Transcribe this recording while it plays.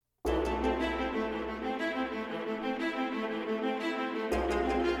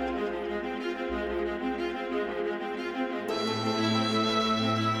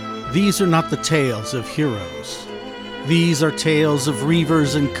These are not the tales of heroes. These are tales of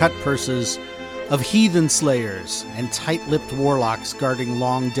reavers and cutpurses, of heathen slayers and tight-lipped warlocks guarding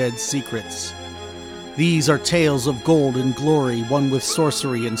long-dead secrets. These are tales of gold and glory won with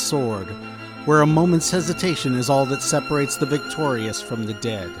sorcery and sword, where a moment's hesitation is all that separates the victorious from the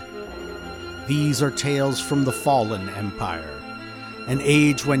dead. These are tales from the fallen empire, an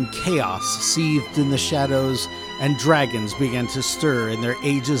age when chaos seethed in the shadows and dragons began to stir in their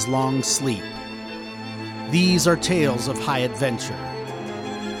ages-long sleep. These are tales of high adventure.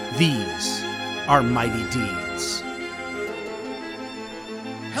 These are mighty deeds.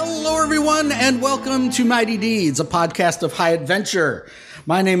 Hello, everyone, and welcome to Mighty Deeds, a podcast of high adventure.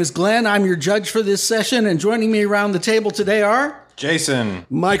 My name is Glenn. I'm your judge for this session, and joining me around the table today are... Jason.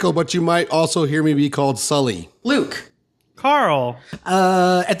 Michael, but you might also hear me be called Sully. Luke. Carl.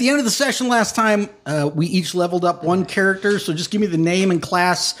 At the end of the session last time, we each leveled up one character, so just give me the name and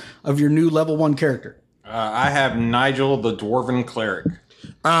class of your new level 1 character. I have Nigel, the Dwarven Cleric.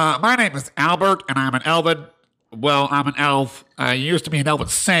 My name is Albert, and I'm an elven. Well, I'm an elf. I used to be an elven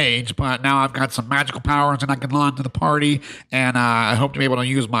sage, but now I've got some magical powers, and I can log to the party, and I hope to be able to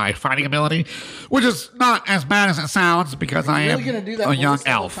use my fighting ability, which is not as bad as it sounds, because I am a young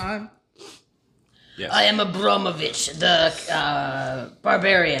elf. Yes. I am Abramovich, the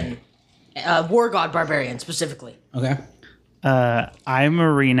barbarian, war god barbarian specifically. Okay. I'm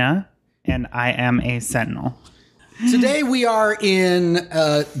Marina, and I am a sentinel. Today we are in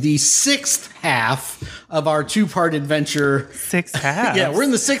the sixth half of our two-part adventure. Six halves? Yeah, we're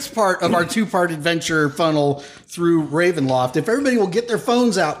in the sixth part of our two-part adventure funnel through Ravenloft. If everybody will get their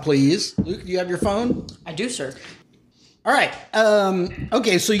phones out, please. Luke, do you have your phone? I do, sir. All right.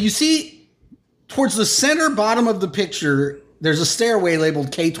 Okay, so you see towards the center bottom of the picture, there's a stairway labeled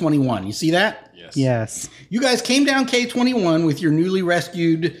K21. You see that? Yes. You guys came down K21 with your newly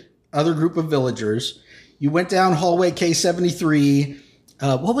rescued other group of villagers. You went down hallway K73.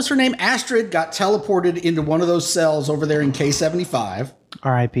 What was her name? Astrid got teleported into one of those cells over there in K75.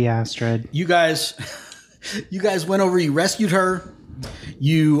 R.I.P. Astrid. You guys went over, you rescued her.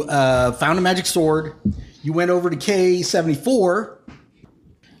 You found a magic sword. You went over to K74.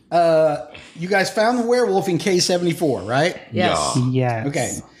 You guys found the werewolf in K74, right? Yes. Yes.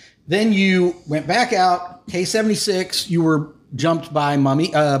 Okay. Then you went back out. K76, you were jumped by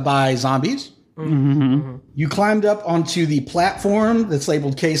by zombies. Mm-hmm. You climbed up onto the platform that's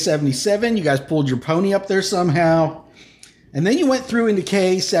labeled K77. You guys pulled your pony up there somehow. And then you went through into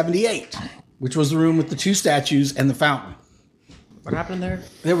K78, which was the room with the two statues and the fountain. What happened there?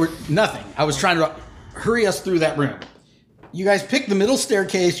 There were nothing. I was trying to hurry us through that room. You guys picked the middle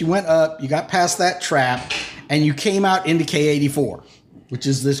staircase. You went up. You got past that trap. And you came out into K84, which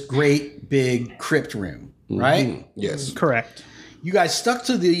is this great big crypt room, right? Mm-hmm. Yes. Correct. You guys stuck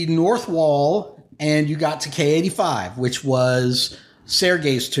to the north wall, and you got to K85, which was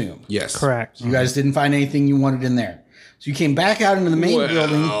Sergei's tomb. Yes. Correct. You guys didn't find anything you wanted in there. So you came back out into the main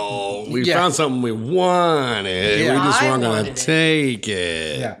building. We found something we wanted. Yeah. We just I weren't going wanted to it. take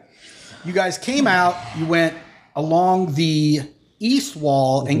it. Yeah. You guys came out, you went along the east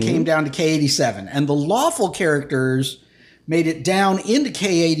wall and came down to K87. And the lawful characters made it down into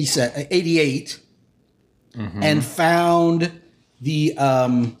K88 and found the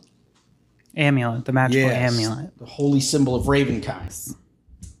Amulet, the magical amulet. the holy symbol of Ravenkind.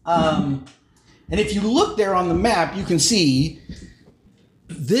 And if you look there on the map, you can see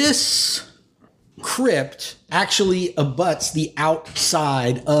this crypt actually abuts the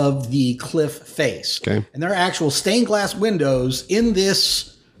outside of the cliff face. Okay. And there are actual stained glass windows in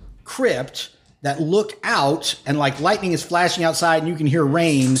this crypt that look out, and like lightning is flashing outside, and you can hear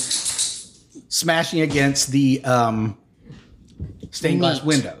rain smashing against the stained glass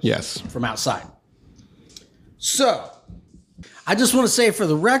windows. Yes. From outside. So, I just want to say for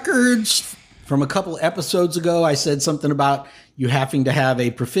the records, from a couple episodes ago, I said something about you having to have a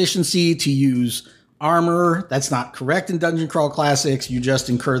proficiency to use armor. That's not correct in Dungeon Crawl Classics. You just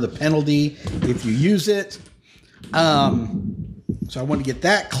incur the penalty if you use it. So I want to get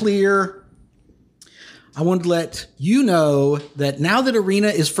that clear. I wanted to let you know that now that Arena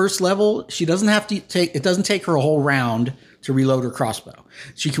is first level, she doesn't have to it doesn't take her a whole round to reload her crossbow.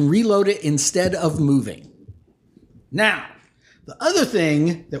 She can reload it instead of moving. Now, the other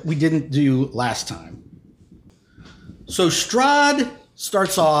thing that we didn't do last time. So Strahd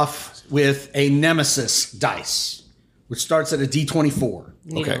starts off with a Nemesis dice, which starts at a D24.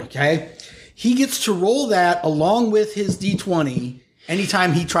 Okay. He gets to roll that along with his D20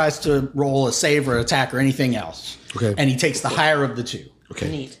 anytime he tries to roll a save or attack or anything else. Okay. And he takes the higher of the two. Okay.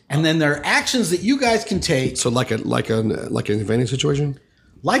 Neat. And then there are actions that you guys can take. So like an advantage situation?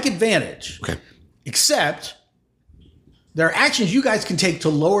 like advantage. Okay. Except there are actions you guys can take to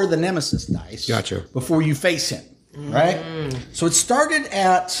lower the nemesis dice. Gotcha. Before you face him, right? So it started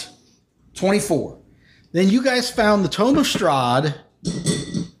at 24. Then you guys found the Tome of Strahd,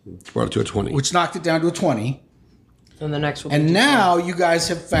 Brought it to a 20. which knocked it down to a 20. And the next one. And now you guys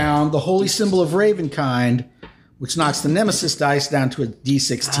have found the Holy Symbol of Ravenkind, which knocks the nemesis dice down to a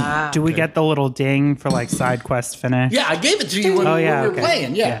D16. Do we get the little ding for like side quest finish? Yeah, I gave it to you when, Oh, when yeah, we were okay.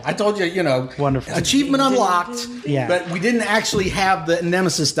 playing. Yeah, Yeah. I told you, Wonderful. achievement unlocked, Yeah. but we didn't actually have the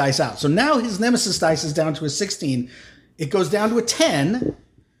nemesis dice out. So now his nemesis dice is down to a 16. It goes down to a 10,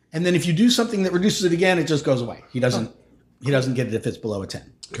 and then if you do something that reduces it again, it just goes away. He doesn't get it if it's below a 10.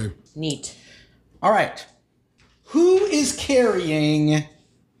 Okay. Neat. All right. Who is carrying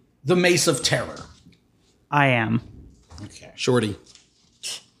the Mace of Terror? I am. Okay. Shorty.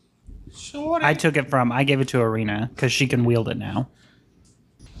 I gave it to Arena because she can wield it now.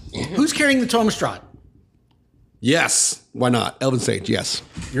 Who's carrying the Tome of Strahd? Yes. Why not? Elven Sage, yes.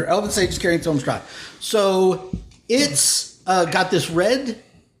 Your Elven Sage is carrying Tome of Strahd. So it's got this red,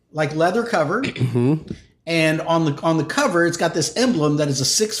 like leather cover, and on the cover, it's got this emblem that is a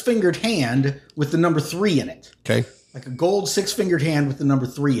 6-fingered hand with the number 3 in it, Okay. like a gold 6-fingered hand with the number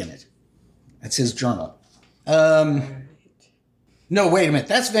 3 in it. That's his journal. No, wait a minute.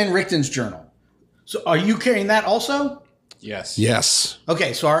 That's Van Richten's journal. So are you carrying that also? Yes. Yes.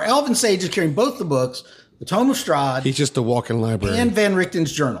 Okay, so our Elven Sage is carrying both the books, the Tome of Strahd, He's just a walking library. and Van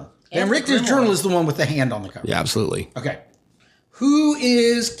Richten's journal. Van the Richten's grimoire. journal is the one with the hand on the cover. yeah, absolutely. Okay. Who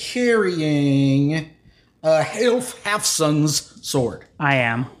is carrying Hilf Halfson's sword? I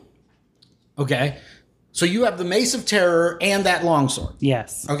am. Okay. So you have the Mace of Terror and that longsword.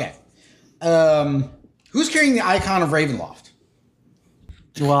 Yes. Okay. Who's carrying the Icon of Ravenloft?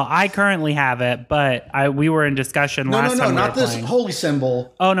 Well, I currently have it, but we were in discussion No, last time not we were this playing. holy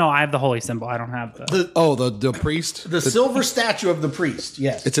symbol. Oh no, I have the holy symbol. I don't have the. The priest? The silver statue of the priest.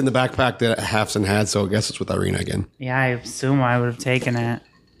 Yes. It's in the backpack that Halfson had, so I guess it's with Irina again. Yeah, I assume I would have taken it.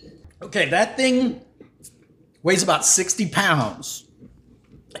 Okay, that thing weighs about 60 pounds.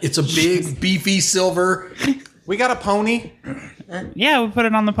 It's a big, beefy silver. We got a pony. Yeah, we put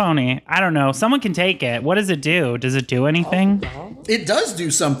it on the pony. I don't know. Someone can take it. What does it do? Does it do anything? It does do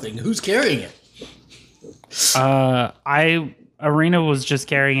something. Who's carrying it? Arena was just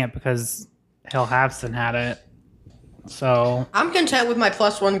carrying it because Hill Havson had it. So I'm content with my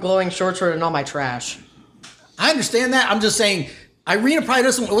 +1 glowing short sword and all my trash. I understand that. I'm just saying, Irina probably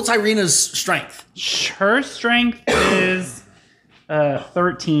doesn't. What's Irina's strength? her strength is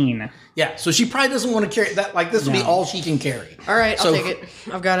 13. Yeah, so she probably doesn't want to carry that. Like, this will be No. all she can carry. All right, So- I'll take it.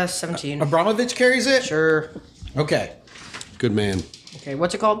 I've got a 17. Abramovich carries it? Sure. Okay. Good man. Okay,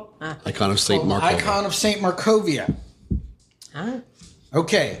 what's it called? Icon of St. Mark. Icon of St. Markovia. Huh?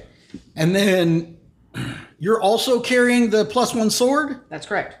 Okay. And then you're also carrying the +1 sword? That's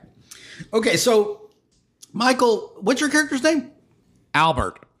correct. Okay, so, Michael, what's your character's name?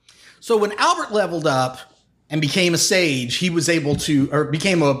 Albert. So when Albert leveled up and became a sage, he was able to, or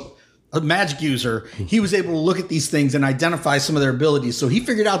became a magic user, he was able to look at these things and identify some of their abilities. So he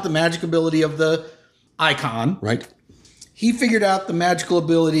figured out the magic ability of the icon. Right? He figured out the magical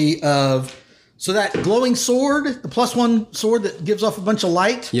ability of, so that glowing sword, the +1 sword that gives off a bunch of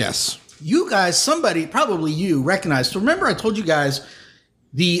light. Yes. You guys, somebody, probably you, recognized. So remember I told you guys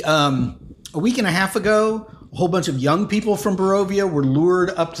a week and a half ago, a whole bunch of young people from Barovia were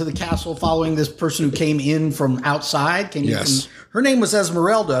lured up to the castle following this person who came in from outside. Yes. Her name was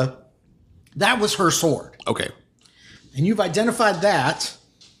Esmeralda. That was her sword. Okay. And you've identified that.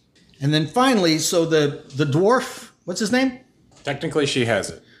 And then finally, so the dwarf, what's his name? Technically, she has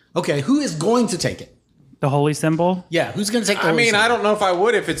it. Okay, who is going to take it? The holy symbol? Yeah, who's going to take the I holy mean, symbol? I don't know if I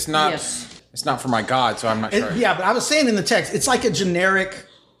would if it's not. Yes. It's not for my god, so I'm not sure. Yeah, but I was saying in the text, it's like a generic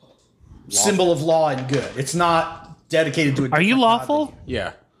symbol of law and good. It's not dedicated to a Are you different god lawful?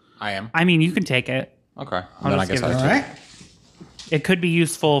 Yeah, I am. I mean, you can take it. Okay, then I just guess give I it than- do. All right. It could be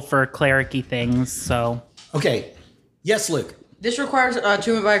useful for clericy things, so. Okay. Yes, Luke. This requires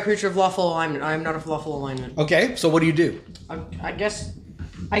attunement by a creature of lawful alignment. I am not of lawful alignment. Okay, so what do you do? I guess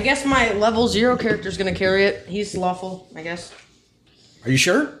my level 0 character is going to carry it. He's lawful, I guess. Are you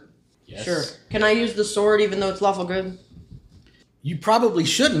sure? Yes. Sure. Can I use the sword even though it's lawful good? You probably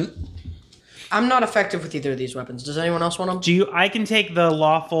shouldn't. I'm not effective with either of these weapons. Does anyone else want them? I can take the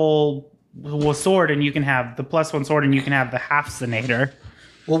lawful sword and you can have the +1 sword and you can have the half-senator.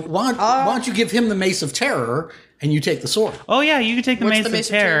 Well, why don't you give him the Mace of Terror and you take the sword? Oh yeah, you can take the What's Mace the Mace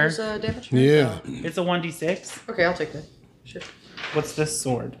of Terror. of Terror's damage? Yeah. It's a 1d6. Okay, I'll take that. Sure. What's this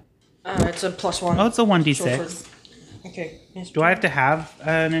sword? It's a +1. Oh, it's a Short 1d6. sword. Okay. Do I have to have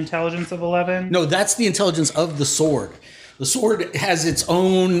an intelligence of 11? No, that's the intelligence of the sword. The sword has its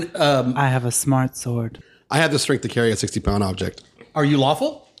own. I have a smart sword. I have the strength to carry a 60-pound object. Are you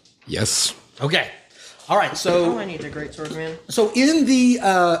lawful? Yes. Okay. All right. So I need the great sword, man. So in the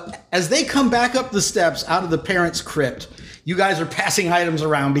as they come back up the steps out of the parents' crypt, you guys are passing items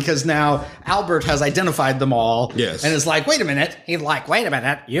around because now Albert has identified them all. Yes. And it's like, wait a minute. He's like, wait a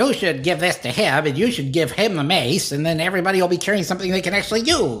minute, you should give this to him, and you should give him the mace, and then everybody will be carrying something they can actually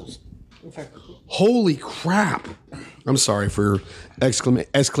use. Holy crap. I'm sorry for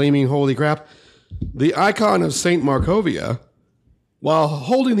exclaiming holy crap. The icon of St. Markovia. While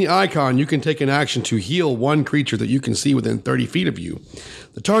holding the icon, you can take an action to heal one creature that you can see within 30 feet of you.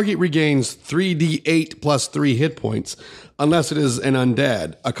 The target regains 3d8 plus 3 hit points, unless it is an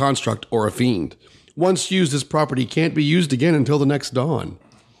undead, a construct, or a fiend. Once used, this property can't be used again until the next dawn.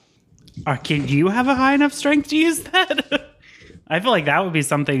 Do you have a high enough strength to use that? I feel like that would be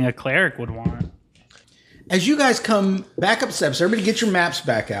something a cleric would want. As you guys come back up steps, everybody get your maps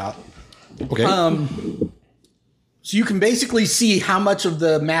back out. Okay. So you can basically see how much of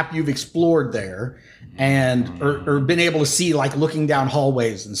the map you've explored there and or been able to see, like looking down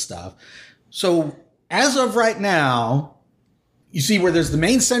hallways and stuff. So as of right now, you see where there's the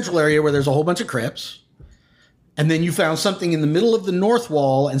main central area where there's a whole bunch of crypts. And then you found something in the middle of the north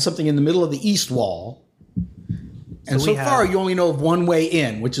wall and something in the middle of the east wall. And so far, you only know of one way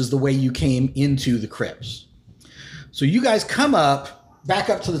in, which is the way you came into the crypts. So you guys come back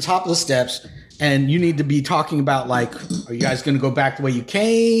up to the top of the steps, and you need to be talking about, like, are you guys going to go back the way you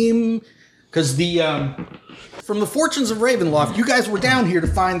came? Because from the Fortunes of Ravenloft, you guys were down here to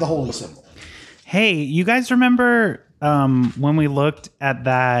find the holy symbol. Hey, you guys remember when we looked at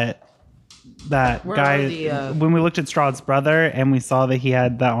that guy, when we looked at Strahd's brother and we saw that he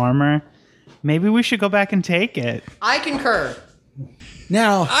had that armor? Maybe we should go back and take it. I concur.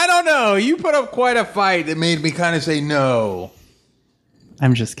 Now, I don't know. You put up quite a fight that made me kind of say no.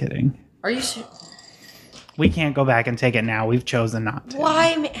 I'm just kidding. Are you? We can't go back and take it now. We've chosen not to.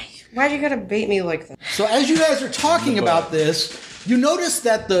 Why? Why'd you gotta bait me like that? so as you guys are talking about this, you notice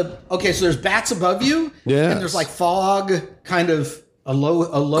that so there's bats above you, Yes. and there's like fog, kind of a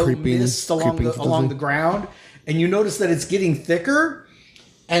low Creeping- mist along creeping the ground, and you notice that it's getting thicker.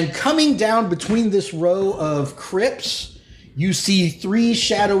 And coming down between this row of crypts, you see 3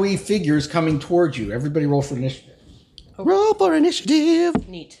 shadowy figures coming towards you. Everybody roll for initiative. Roll for initiative.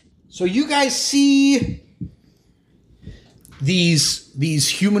 Neat. So you guys see these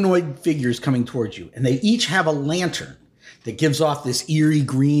humanoid figures coming towards you, and they each have a lantern that gives off this eerie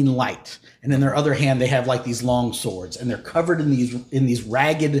green light. And in their other hand, they have like these long swords, and they're covered in these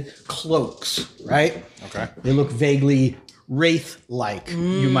ragged cloaks, right? Okay. They look vaguely wraith-like,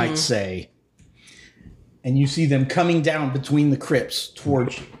 you might say. And you see them coming down between the crypts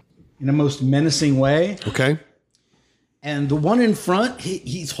towards you in a most menacing way. Okay. And the one in front,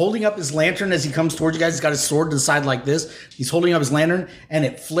 he's holding up his lantern as he comes towards you guys. He's got his sword to the side like this. He's holding up his lantern, and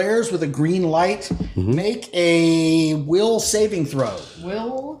it flares with a green light. Make a will saving throw.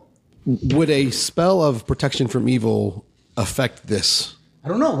 Will? Would a spell of protection from evil affect this? I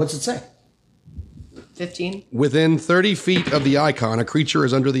don't know. What's it say? 15. Within 30 feet of the icon, a creature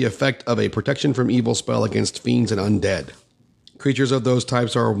is under the effect of a protection from evil spell against fiends and undead. Creatures of those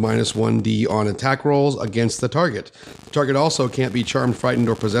types are minus 1d on attack rolls against the target. The target also can't be charmed, frightened,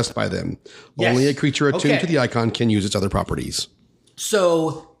 or possessed by them. Yes. Only a creature attuned Okay. to the icon can use its other properties.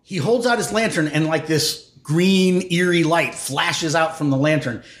 So he holds out his lantern, and like this green, eerie light flashes out from the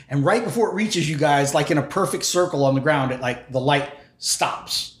lantern. And right before it reaches you guys, like in a perfect circle on the ground, the light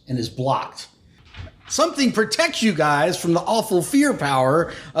stops and is blocked. Something protects you guys from the awful fear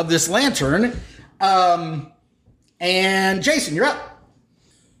power of this lantern. And Jason, you're up.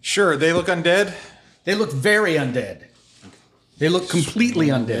 Sure, they look undead. They look very undead. They look completely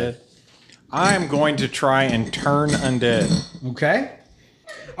undead. I'm going to try and turn undead. Okay.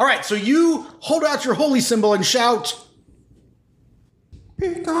 All right, so you hold out your holy symbol and shout,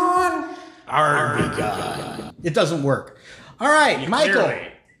 "Be gone!" Be gone. It doesn't work. All right, Michael. Clearly.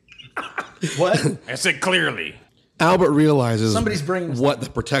 What? I said clearly. Albert realizes Somebody's bringing what the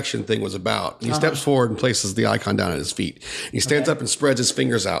protection thing was about. He steps forward and places the icon down at his feet. He stands up and spreads his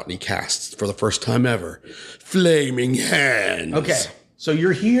fingers out, and he casts, for the first time ever, Flaming Hands. Okay, so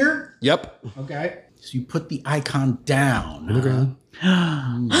you're here. Yep. Okay. So you put the icon down.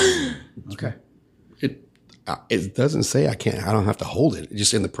 Okay. It doesn't say I don't have to hold it. It's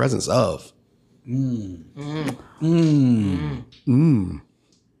just in the presence of. And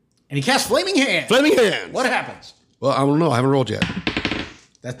he casts Flaming Hand. Flaming Hands. What happens? Well, I don't know. I haven't rolled yet.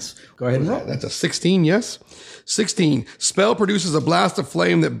 Go ahead and roll. That's a 16, yes. 16. Spell produces a blast of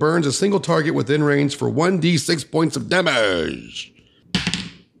flame that burns a single target within range for 1d6 points of damage.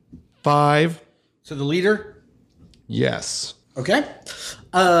 5. So the leader? Yes. Okay.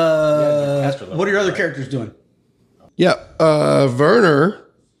 What are your other characters doing? Yeah. Werner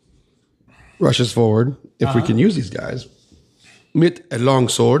rushes forward, if we can use these guys, with a long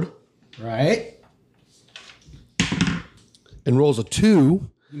sword. Right. And rolls a 2.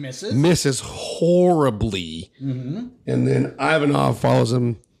 Misses. Misses horribly. Mm-hmm. And then Ivanov follows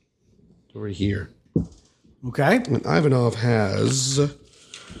him over here. Okay. And Ivanov has...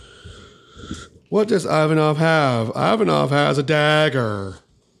 What does Ivanov have? Ivanov has a dagger.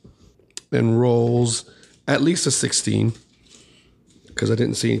 And rolls at least a 16. Because I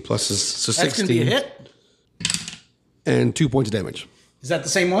didn't see any pluses. So 16. That's going to be a hit. And 2 points of damage. Is that the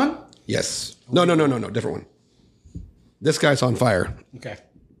same one? Yes. No. Different one. This guy's on fire. Okay.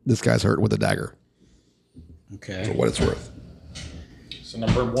 This guy's hurt with a dagger. Okay. For what it's worth. So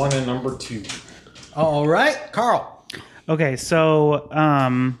number 1 and number 2. All right. Carl. Okay, so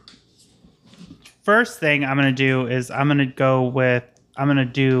first thing I'm going to do is I'm going to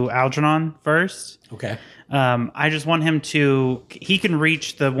do Algernon first. Okay. I just want him he can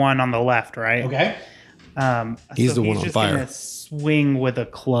reach the one on the left, right? Okay. He's the one on fire. Gonna swing with a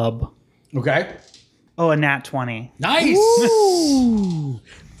club. Okay. Oh, a nat 20. Nice. Ooh,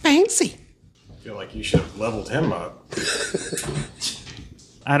 fancy. I feel like you should have leveled him up.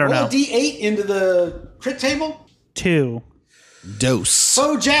 I don't Roll know. a D8 into the crit table. 2. Dose.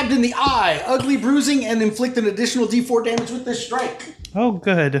 Foe jabbed in the eye, ugly bruising, and inflict an additional D4 damage with this strike. Oh,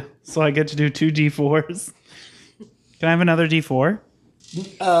 good. So I get to do 2 D4s. Can I have another D4?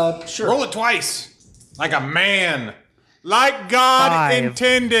 Sure. Roll it twice. Like a man. Like God 5.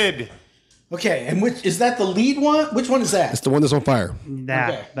 intended. Okay, and which is that the lead one? Which one is that? It's the one that's on fire.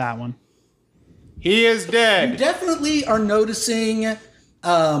 That one. He is You dead. definitely are noticing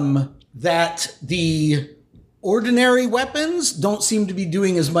that the ordinary weapons don't seem to be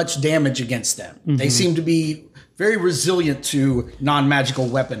doing as much damage against them. They seem to be very resilient to non-magical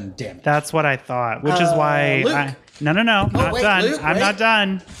weapon damage. That's what I thought, which is why Luke. No, not wait, done. Luke, I'm wait. not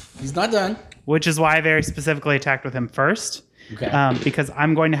done. He's not done. Which is why I very specifically attacked with him first. Okay. Because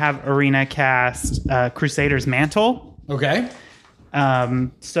I'm going to have Arena cast Crusader's Mantle. Okay.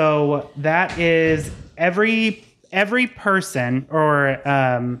 So that is every person or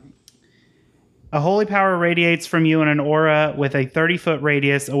a holy power radiates from you in an aura with a 30-foot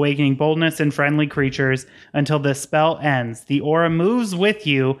radius, awakening boldness in friendly creatures until the spell ends. The aura moves with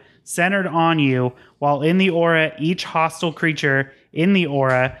you, centered on you, while in the aura, each hostile creature in the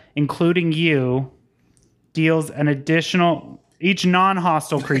aura, including you, deals an additional... Each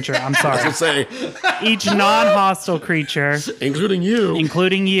non-hostile creature, I'm sorry. Say, Each non-hostile creature, including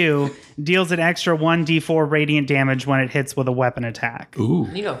you, deals an extra 1d4 radiant damage when it hits with a weapon attack. Ooh.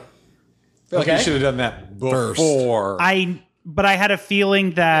 You know. You should have done that First. before. But I had a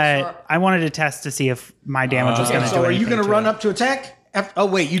feeling that Sure. I wanted to test to see if my damage was going to do So are anything. you going to to run it. up to attack? Oh,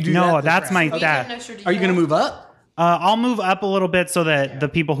 wait, you do No, that. that's my You get an that. extra D4? Are you going to move up? I'll move up a little bit so that the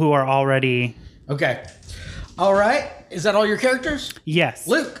people who are already Okay. All right. Is that all your characters? yes,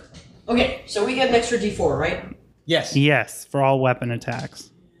 Luke? Okay, so we get an extra D4, right? Yes. yes for all weapon attacks.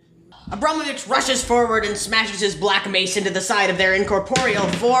 Abramovich rushes forward and smashes his black mace into the side of their incorporeal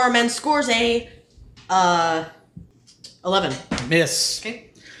form and scores a 11. Miss.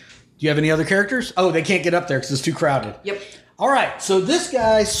 Okay. Do you have any other characters? Oh, they can't get up there because it's too crowded. Yep. All right. So this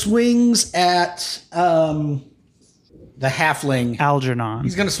guy swings at the halfling. Algernon.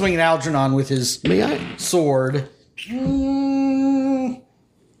 He's going to swing at Algernon with his sword. Rolled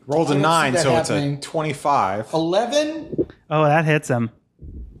a I don't 9, see that so it's happening. a 25. 11? Oh, that hits him.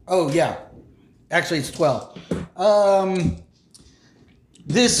 Oh, yeah. Actually, it's 12.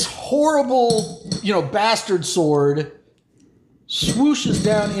 This horrible, bastard sword swooshes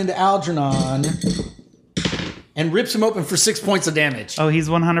down into Algernon and rips him open for 6 points of damage. Oh, he's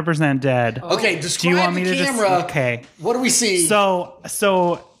 100% dead. Okay, Do describe you want me the to just camera. okay? What do we see? So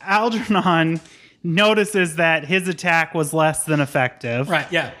Algernon notices that his attack was less than effective. Right,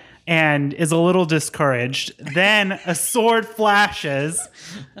 yeah. And is a little discouraged. Then a sword flashes,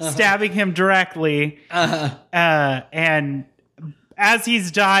 stabbing him directly. And as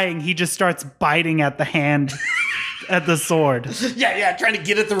he's dying, he just starts biting at the hand, at the sword. Yeah, trying to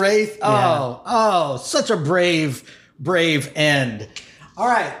get at the Wraith. Oh, such a brave end. All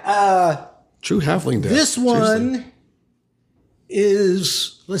right, True halfling death. this Seriously. one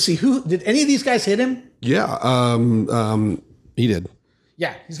is, let's see, who, did any of these guys hit him? Yeah, he did.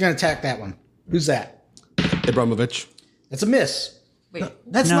 Yeah, he's going to attack that one. Who's that? Abramovich. That's a miss. Wait.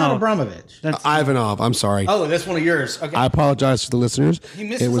 That's No. not Abramovich. That's Ivanov. I'm sorry. Oh, that's one of yours. Okay. I apologize to the listeners. He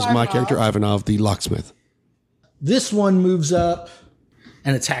misses It was my Ivanov. character, Ivanov, the locksmith. This one moves up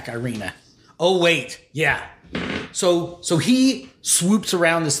and attack Irina. Oh wait, yeah. So he swoops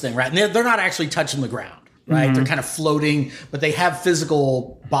around this thing, right? And they're not actually touching the ground, right? They're kind of floating, but they have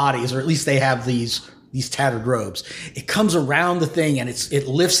physical bodies, or at least they have these tattered robes. It comes around the thing and it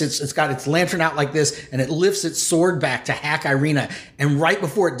lifts it's got its lantern out like this, and it lifts its sword back to hack Irina. And right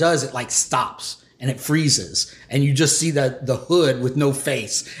before it does, it like stops and it freezes, and you just see the hood with no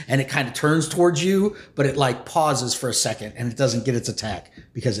face, and it kind of turns towards you, but it like pauses for a second and it doesn't get its attack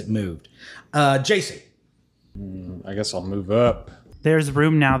because it moved. Jason. I guess I'll move up. there's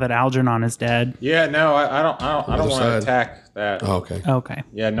room now that Algernon is dead. Yeah, no, I don't want to side. attack that. Oh, okay. Okay.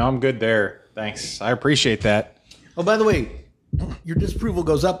 Yeah, no, I'm good there. Thanks. I appreciate that. Oh, by the way, your disapproval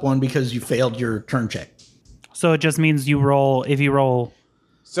goes up one because you failed your turn check. So it just means you roll, if you roll.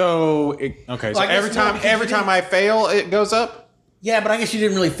 So, okay. So I guess every no, time because you didn't- I fail, it goes up? Yeah, but I guess you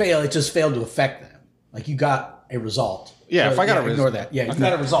didn't really fail. It just failed to affect them. Like you got a result. Yeah, So, if I got a ignore result. that. Yeah, you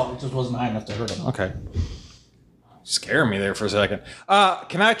got a result. It just wasn't high enough to hurt them. Okay. Scaring me there for a second.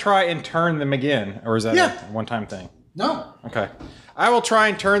 Can I try and turn them again? Or is that Yeah. a one-time thing? No. Okay. I will try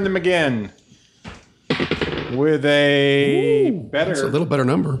and turn them again. With a better... It's a little better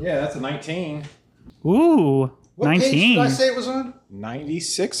number. Yeah, that's a 19. Ooh, What page 19. did I say it was on?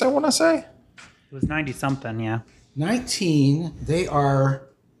 96, I want to say. It was 90 something, yeah. 19. They are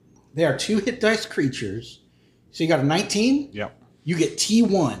 2 hit dice creatures. So you got a 19. Yep. You get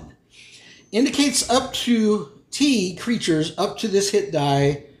T1. Indicates up to T creatures up to this hit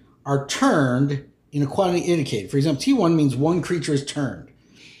die are turned in a quantity indicated. For example, T1 means one creature is turned.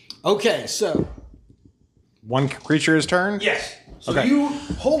 Okay, so One creature is turned? yes. So Okay. you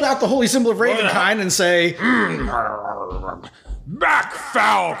hold out the holy symbol of Ravenkind and say, Back,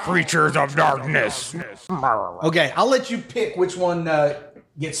 foul creatures of darkness. okay, I'll let you pick which one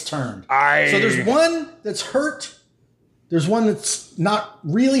gets turned. I- So there's one that's hurt, there's one that's not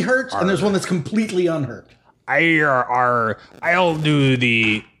really hurt, and there's one that's completely unhurt. I'll do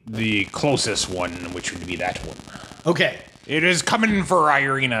the closest one, which would be that one. Okay. It is coming for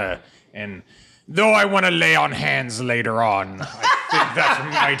Irina, and though I want to lay on hands later on, I think that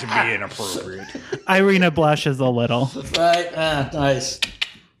might be inappropriate. Irina blushes a little. Right. Nice.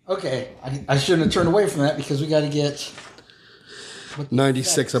 Okay. I shouldn't have turned away from that because we got to get.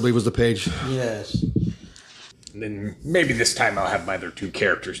 96, I believe, was the page. Yes. And then maybe this time I'll have my other two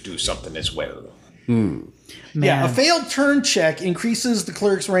characters do something as well. Yeah. A Man. failed turn check increases the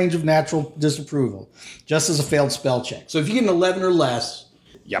cleric's range of natural disapproval, just as a failed spell check. So if you get an 11 or less.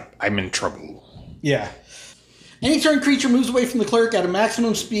 Yep, I'm in trouble. Yeah. Any turned creature moves away from the cleric at a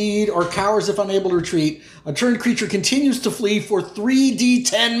maximum speed or cowers if unable to retreat. A turned creature continues to flee for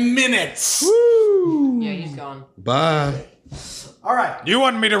 3d10 minutes. Yeah, he's gone. Bye. All right. You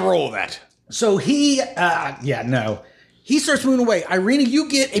want me to roll that? So he, no. He starts moving away. Irina, you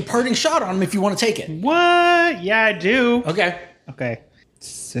get a parting shot on him if you want to take it. What? Yeah, I do. Okay. Okay.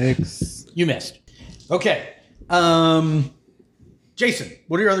 6. You missed. Okay. Jason,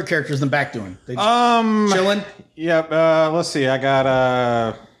 what are your other characters in the back doing? They just chilling? Yep. Let's see. I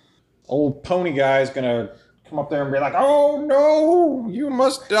got old pony guy's gonna come up there and be like, "Oh no, you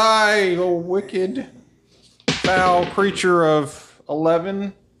must die, oh wicked, foul creature of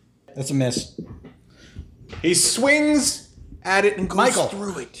 11." That's a miss. He swings at it and goes Michael.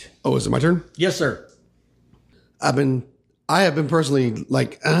 through it. Oh, is it my turn? Yes, sir. I have been personally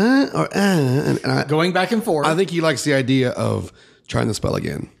like, and Going back and forth. I think he likes the idea of trying the spell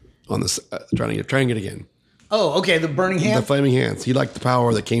again on this, trying it again. Oh, okay. The burning The hand. flaming hands. He liked the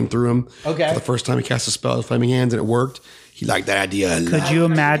power that came through him. Okay. For the first time he cast a spell with flaming hands and it worked. He liked that idea. Could you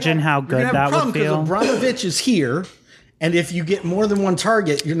imagine how You're good gonna have that a problem would feel? because Abramovich is here, and if you get more than one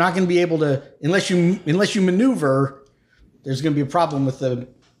target, you're not going to be able to unless you maneuver. There's going to be a problem with the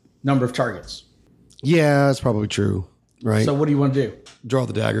number of targets. Yeah, that's probably true. Right. So what do you want to do? Draw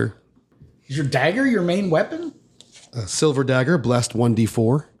the dagger. Is your dagger your main weapon? A silver dagger, blessed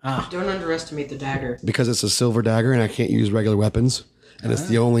 1d4. Don't underestimate the dagger. Because it's a silver dagger and I can't use regular weapons. And it's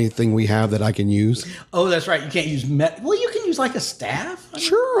the only thing we have that I can use. Oh, that's right. You can't use well, you can use like a staff.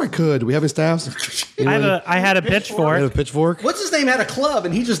 Sure, I could. We have any staffs? I had a I had pitchfork. a pitchfork. What's his name had a club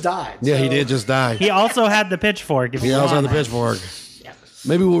and he just died. Yeah, he So- did just die. He also had the pitchfork. If He you also had want. the pitchfork.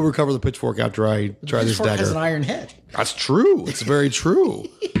 Maybe we'll recover the pitchfork after I try this Pitchfork has an dagger. iron head. That's true. It's very true.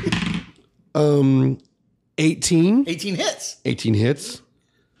 18. 18 hits. 18 hits.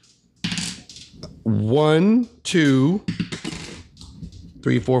 1, 2,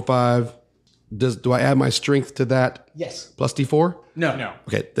 3, 4, 5, Do I add my strength to that? Yes. Plus D4? No.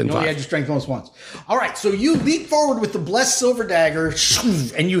 Okay, then You only 5. had your strength bonus once. All right, so you leap forward with the blessed silver dagger,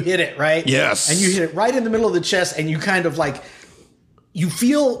 and you hit it, right? Yes. And you hit it right in the middle of the chest, and you kind of like, you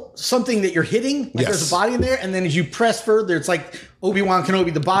feel something that you're hitting, like there's a body in there, and then as you press further, it's like Obi-Wan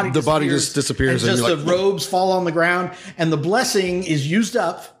Kenobi, the body just disappears, and and just you're the like, robes fall on the ground, and the blessing is used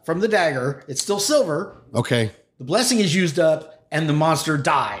up from the dagger. It's still silver. Okay. The blessing is used up, and the monster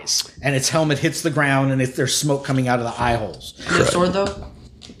dies, and its helmet hits the ground, and there's smoke coming out of the eye holes. The sword, though?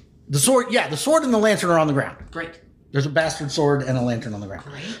 The sword and the lantern are on the ground. Great. There's a bastard sword and a lantern on the ground.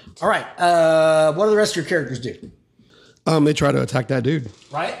 Great. All right. What do the rest of your characters do? They try to attack that dude.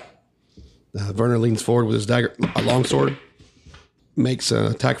 Right? Werner leans forward with his dagger, a long sword, makes an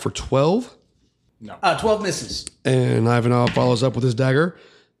attack for 12. 12 misses. And Ivanov follows up with his dagger,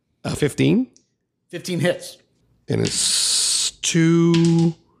 15. 15 hits. And it's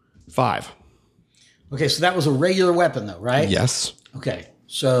 2, 5. Okay, so that was a regular weapon, though, right? Yes. Okay,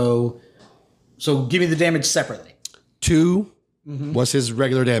 so give me the damage separately. 2 was his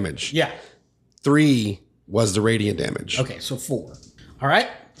regular damage. Yeah. 3 was the radiant damage. Okay, so 4. All right.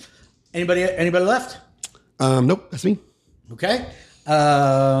 Anybody left? Nope, that's me. Okay.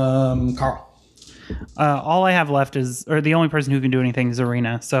 Carl. All I have left is, or the only person who can do anything is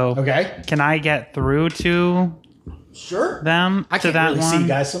Arena. So Okay. can I get through to Sure. them? I to can't that really one? see,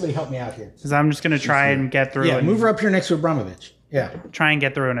 guys. Somebody help me out here. Because I'm just gonna try and get through. Yeah, and move her up here next to Abramovich. Yeah. Try and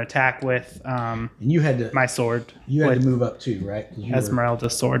get through an attack with And you had to my sword. you had with to move up too, right? 'Cause you were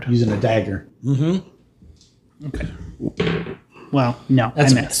Esmeralda's sword. using a dagger. Well, no,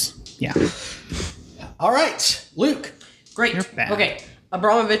 That's I a miss. Yeah. All right, Luke. Great. You're bad. Okay.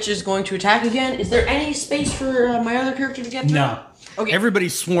 Abramovich is going to attack again. Is there any space for my other character to get through? No. Okay. Everybody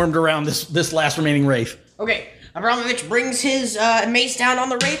swarmed around this last remaining wraith. Okay. Abramovich brings his mace down on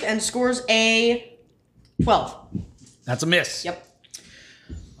the wraith and scores a 12. That's a miss. Yep.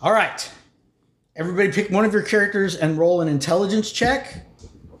 All right. Everybody pick one of your characters and roll an intelligence check.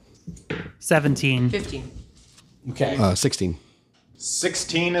 17. 15. Okay. 16.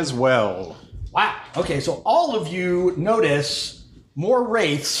 16 as well. Wow. Okay, so all of you notice more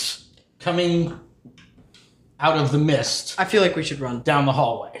wraiths coming out of the mist I feel like we should run. down the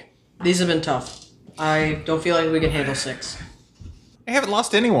hallway. These have been tough. I don't feel like we can handle 6. I haven't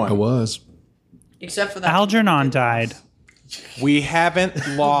lost anyone. I was. Except for that. Algernon died. We haven't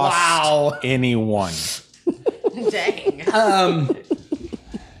lost Wow. anyone. Dang.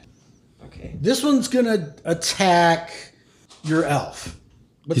 Okay. This one's gonna attack your elf.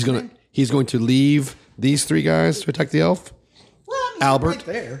 He's going to leave these 3 guys to attack the elf. Well, I mean, Albert. right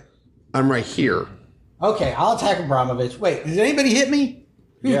there. I'm right here. Okay, I'll attack Abramovich. Wait, did anybody hit me?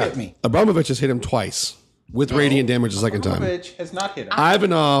 Who Yeah. hit me? Abramovich has hit him twice with radiant damage the second time. Abramovich has not hit him.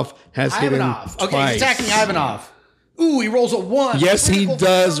 Ivanov has hit him Ivanov. Okay, twice. he's attacking Ivanov. Ooh, he rolls a 1. Yes, he Critical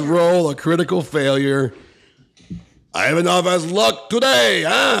does failure. roll a critical failure. Ivanov has luck today,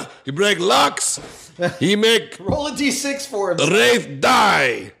 huh? He break locks. He make Roll a d6 for him. Wraith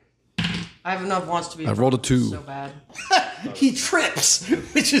die. Ivanov wants to be. I rolled a 2. So bad. He trips,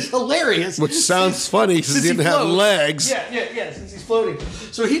 which is hilarious. Which sounds funny because he didn't have floats. legs. Yeah, since he's floating.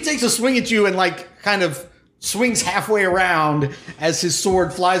 So he takes a swing at you and kind of swings halfway around as his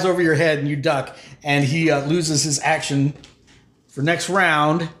sword flies over your head and you duck, and he loses his action for next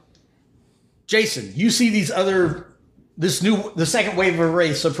round. Jason, you see the second wave of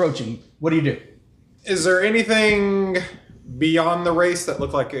wraiths approaching. What do you do? Is there anything beyond the race that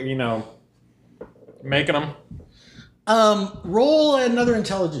look like, making them? Roll another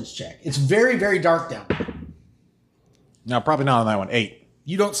intelligence check. It's very, very dark down there. No, probably not on that one. 8.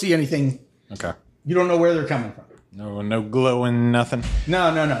 You don't see anything. Okay. You don't know where they're coming from. No glowing nothing.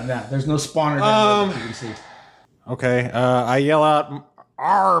 No. There's no spawner down there that you can see. Okay. I yell out,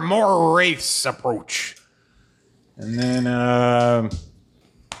 more wraiths approach. And then,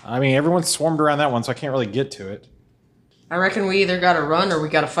 everyone's swarmed around that one, so I can't really get to it. I reckon we either gotta run or we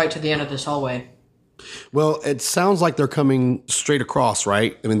gotta fight to the end of this hallway. Well, it sounds like they're coming straight across,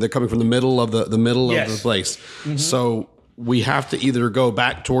 right? I mean, they're coming from the middle of the middle Yes. of the place. So we have to either go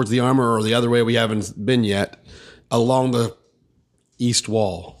back towards the armor or the other way we haven't been yet, along the east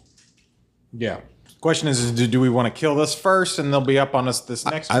wall. Yeah. Question is do we want to kill this first and they'll be up on us this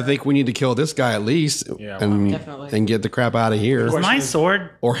next I think we need to kill this guy at least, Yeah, definitely. and get the crap out of here, My sword.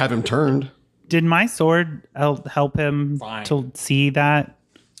 or have him turned. Did my sword help him Fine. to see that?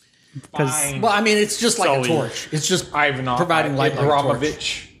 Because Fine. Well, it's just like Sully. a torch. It's just Ivanov. providing light like a torch.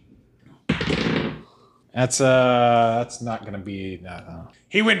 Abramovich. That's not gonna be that.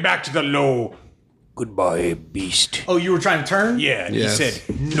 He went back to the low Goodbye, beast. Oh, you were trying to turn? Yeah, and Yes. he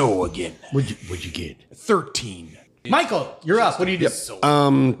said no again. What'd you get? 13. Michael, you're up. What do you do?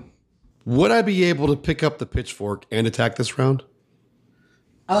 Would I be able to pick up the pitchfork and attack this round?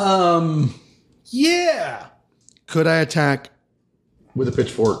 Yeah. Could I attack with a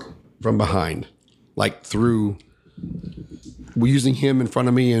pitchfork from behind? Like through using him in front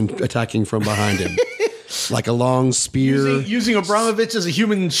of me and attacking from behind him. Like a long spear. Using Abramovich as a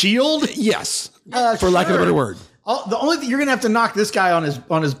human shield? Yes. For lack of a better word. The only thing, you're going to have to knock this guy on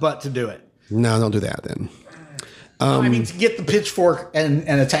his butt to do it. No, don't do that then. I mean, to get the pitchfork and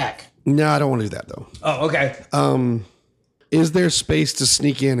attack. No, I don't want to do that though. Oh, okay. Is there space to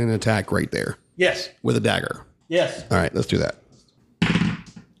sneak in and attack right there Yes. with a dagger? Yes. All right, let's do that.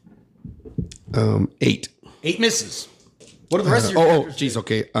 8. 8 misses. What are the rest of your Oh, characters? geez,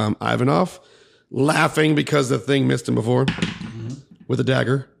 okay. Ivanov, laughing because the thing missed him before with a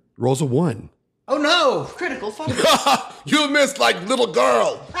dagger, rolls a 1. Oh, no. Critical focus. You missed like little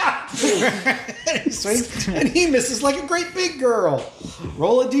girl. And he misses like a great big girl.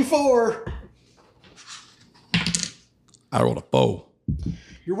 Roll a d4. I rolled a 4.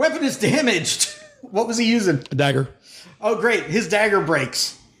 Your weapon is damaged. What was he using? A dagger. Oh, great. His dagger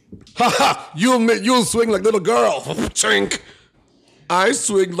breaks. You'll swing like little girl. Chink. I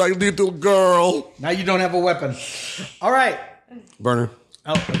swing like little girl. Now you don't have a weapon. All right. Burner.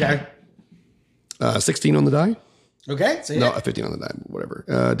 Oh, okay. 16 on the die. Okay. So No, 15 on the die. Whatever.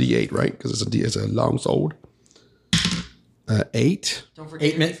 D8, right? Because it's a long sword. 8. Don't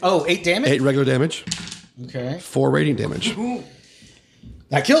forget. 8 damage? 8 regular damage. Okay. 4 radiant damage.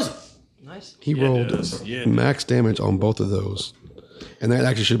 That kills him. Nice. He rolled max damage on both of those. And that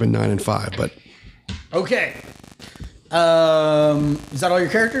actually should have been 9 and 5, but Okay. Is that all your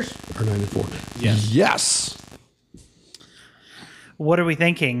characters? or 9 and 4. Yes. What are we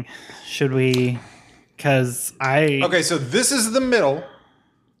thinking? Should we? Because I. Okay, so this is the middle.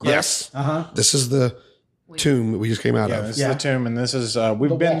 Yes. This is the tomb that we just came out Yeah, of. this is the tomb, and this is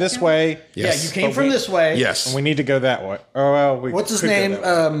we've been wall. this way. Yes. Yeah, you came from this way. Yes. And we need to go that way. Oh well, we What's his could go name?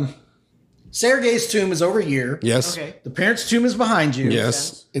 that way. Sergei's tomb is over here. Yes. Okay. The parents' tomb is behind you.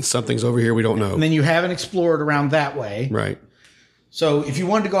 Yes. And something's over here we don't know. And then you haven't explored around that way. Right. So if you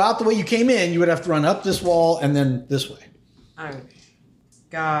wanted to go out the way you came in, you would have to run up this wall and then this way.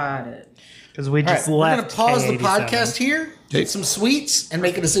 Got it. Because we All right, just we're going left. to pause the K87. podcast here, Okay. get some sweets, and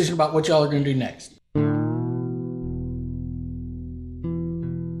make a decision about what y'all are going to do next.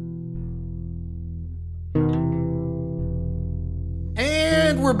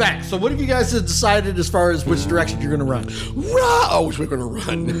 And we're back. So what have you guys decided as far as which direction you're going to run? Oh, we're going to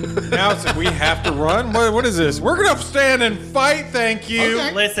run. Now so we have to run. What is this? We're gonna stand and fight. Thank you.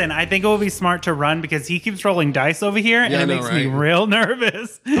 Okay. Listen, I think it would be smart to run because he keeps rolling dice over here, and Yeah, I it know, makes me right? real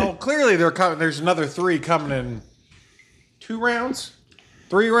nervous. Oh, clearly they're coming. There's another 3 coming in 2 rounds,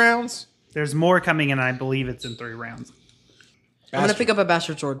 3 rounds. There's more coming in. I believe it's in 3 rounds. I'm gonna pick up a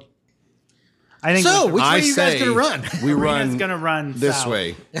bastard sword. I think. So, with- which way I are you guys say going to run? We Arena's run gonna run this south.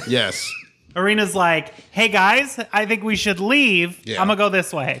 way. Yes. Arena's like, "Hey guys, I think we should leave. Yeah. I'm gonna go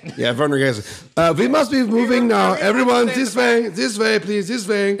this way." Yeah, Werner goes, we must be moving now. Everyone, this way, please, this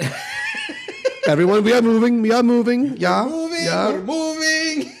way. Everyone, we are moving. Yeah. Moving, Yeah. we're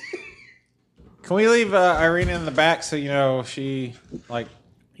moving. Can we leave Irina in the back so you know she like?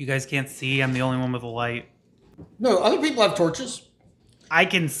 You guys can't see. I'm the only one with a light. No, other people have torches. I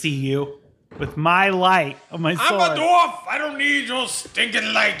can see you with my light of my sword. I'm a dwarf. I don't need your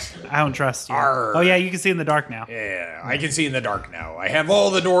stinking light. I don't trust you. Arr. Oh yeah, you can see in the dark now. Yeah, I can see in the dark now. I have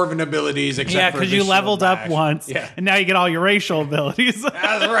all the dwarven abilities except Yeah, for because the you shield leveled up bash. once, Yeah, and now you get all your racial abilities.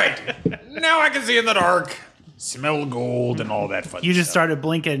 that's right. Now I can see in the dark, smell gold, and all that fun. You just stuff. started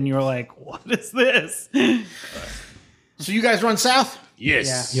blinking, and you were like, "What is this?" So you guys run south?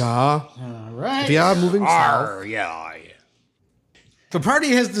 Yes. Yeah. All right. We are moving south. Arr, yeah. The party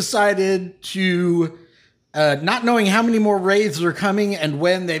has decided to, not knowing how many more raids are coming and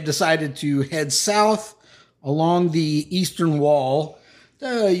when, they've decided to head south along the eastern wall.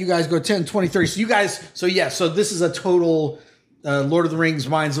 You guys go 10, 20, 30. So you guys, so this is a total Lord of the Rings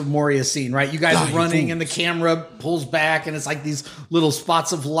Mines of Moria scene, right? You guys are running and the camera pulls back and it's like these little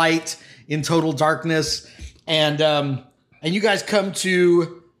spots of light in total darkness. And you guys come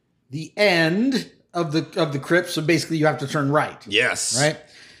to the end of the crypt, so basically you have to turn right. Yes. Right?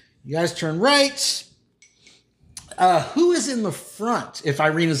 You guys turn right. Who is in the front if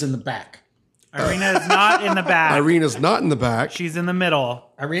Irina's in the back? Irina is not in the back. Irina's not in the back. She's in the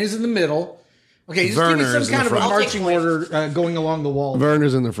middle. Irina's in the middle. Okay, just Werner give me is some in kind the of a front. marching order going along the wall.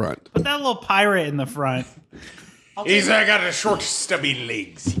 Werner's in the front. Put that little pirate in the front. He's got a short, stubby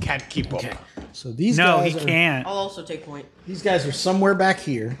legs. He can't keep up. So these No, guys he are, can't. I'll also take point. These guys are somewhere back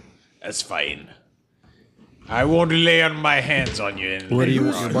here. That's fine. I won't lay on my hands on you. What do you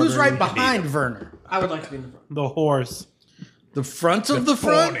later want? on. Who's right behind Werner? I would like to be in the front. The horse. The front of the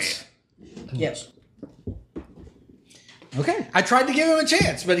front? pony. Yes. Okay. I tried to give him a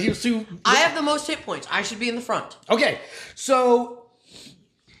chance, but he was too... I have the most hit points. I should be in the front. Okay, so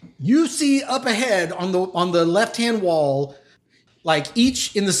you see up ahead on the left-hand wall, like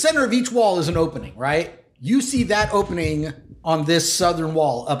in the center of each wall is an opening, right? You see that opening on this southern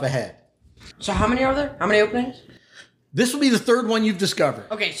wall up ahead. So how many are there? How many openings? This will be the third one you've discovered.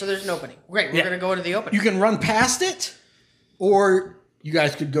 Okay, so there's an opening. Great, we're Yeah. going to go into the opening. You can run past it, or you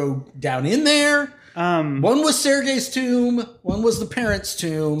guys could go down in there. One was Sergei's tomb, one was the parents'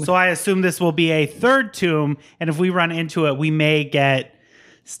 tomb. So I assume this will be a third tomb, and if we run into it, we may get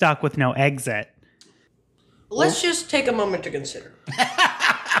stuck with no exit. Let's just take a moment to consider.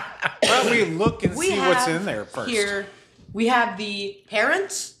 Why don't we look and see what's in there first? Here, we have the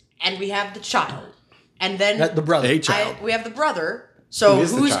parents and we have the child. And then The brother. A child. we have the brother. So Who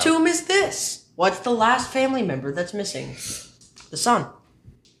is the whose child? tomb is this? What's the last family member that's missing? The son.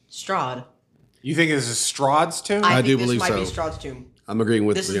 Strahd. You think this is Strahd's tomb? I I think do this believe might so. be Strahd's tomb. I'm agreeing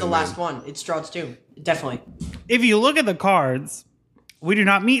with This is the young last man. one. It's Strahd's tomb. Definitely. If you look at the cards, we do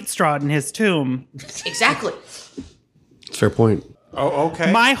not meet Strahd in his tomb. Exactly. It's a fair point. Oh,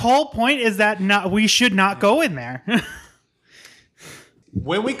 okay. My whole point is that we should not go in there.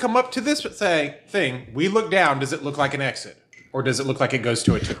 When we come up to this thing, we look down. Does it look like an exit? Or does it look like it goes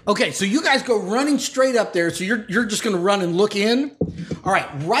to a tomb? Okay, so you guys go running straight up there. So you're just going to run and look in. All right,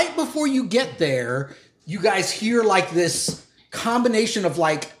 right before you get there, you guys hear like this combination of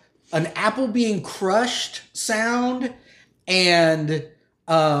like an apple being crushed sound and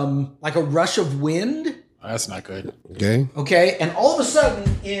like a rush of wind. That's not good. Okay. Okay, and all of a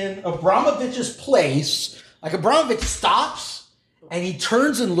sudden in Abramovich's place, like Abramovich stops and he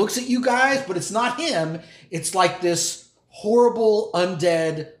turns and looks at you guys, but it's not him. It's like this horrible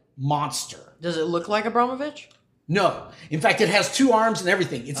undead monster. Does it look like Abramovich? No. In fact, it has two arms and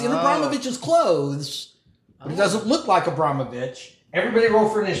everything. It's in Abramovich's clothes, but it doesn't look like Abramovich. Everybody roll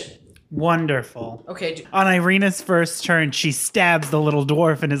for initiative. Wonderful. Okay. On Irina's first turn, she stabs the little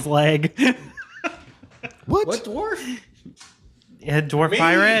dwarf in his leg. What? What dwarf? A dwarf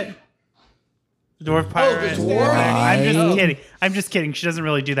pirate? Dwarf pirate. dwarf. I'm just kidding. I'm just kidding. She doesn't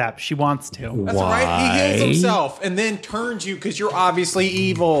really do that, but she wants to. That's right. He heals himself and then turns you because you're obviously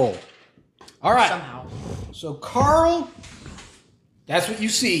evil. All right. Somehow. So, Carl, that's what you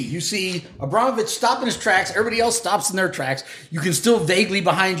see. You see Abramovich stop in his tracks. Everybody else stops in their tracks. You can still vaguely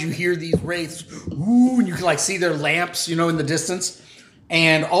behind you hear these wraiths. Ooh, and you can like see their lamps, in the distance.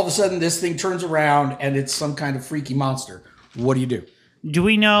 And all of a sudden, this thing turns around and it's some kind of freaky monster. What do? Do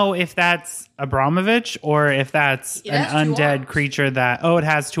we know if that's Abramovich or if that's It an has two undead arms. creature that... Oh, it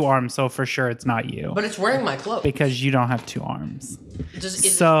has two arms, so for sure it's not you. But it's wearing my clothes. Because you don't have two arms.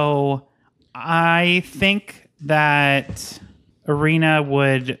 Is So I think that Irina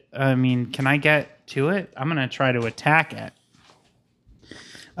would... can I get to it? I'm going to try to attack it.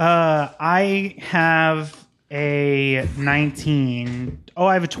 I have a 19. Oh,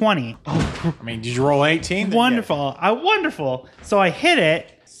 I have a 20. I mean, did you roll 18? Wonderful. Wonderful. So I hit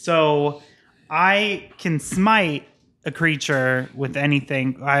it. So I can smite a creature with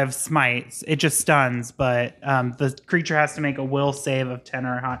anything. I have smite. It just stuns, but the creature has to make a will save of 10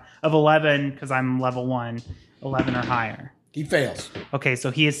 or high, of 11 because I'm level 1, 11 or higher. He fails. Okay,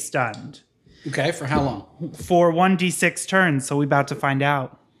 so he is stunned Okay, for how long? for 1d6 turns. So we about to find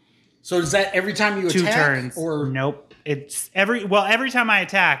out. So is that every time you 2 attack? turns. Or Nope. It's every time I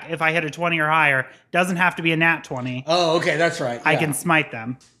attack, if I hit a 20 or higher, doesn't have to be a nat 20. Oh, okay, that's right. I Yeah. can smite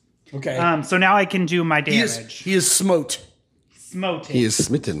them. Okay. So now I can do my he damage. is smote. Smote. He is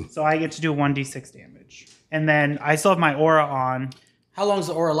smitten. So I get to do 1d6 damage. And then I still have my aura on. How long does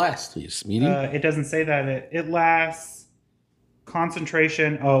the aura last? He is smeating. It doesn't say that. It lasts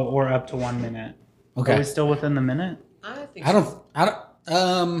concentration, or up to 1 minute. Okay. Are we still within the minute? I think I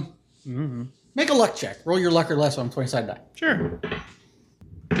don't. Make a luck check. Roll your luck or less on 20-sided die. Sure.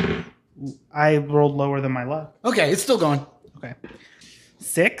 I rolled lower than my luck. Okay, it's still going. Okay.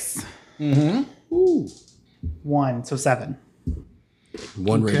 6. Mm-hmm. Ooh. 1, so 7.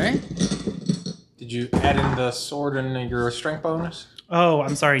 One Okay. ring. Did you add in the sword and your strength bonus? Oh,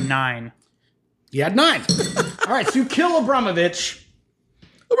 I'm sorry, 9. You had 9. All right, so you kill Abramovich,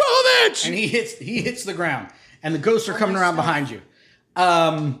 Abramovich! and he hits the ground, and the ghosts are coming around behind you.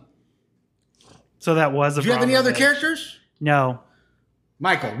 So that was a Do you have any other Abramovich. characters? No.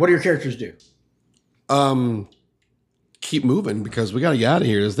 Michael, what do your characters do? keep moving because we got to get out of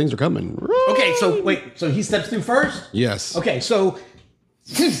here. Those things are coming. Okay, so wait. So he steps through first? Yes. Okay, so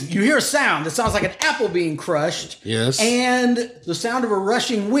you hear a sound that sounds like an apple being crushed. Yes. And the sound of a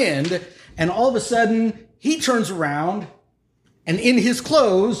rushing wind. And all of a sudden, he turns around, and in his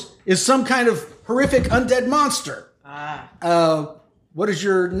clothes is some kind of horrific undead monster. What does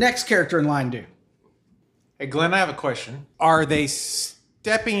your next character in line do? Hey, Glenn, I have a question. Are they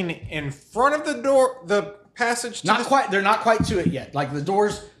stepping in front of the door, the passage? Not quite. They're not quite to it yet. Like the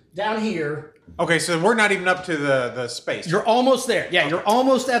door's down here. Okay, so we're not even up to the space. You're almost there. Yeah, you're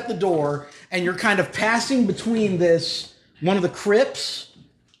almost at the door, and you're kind of passing between one of the crypts,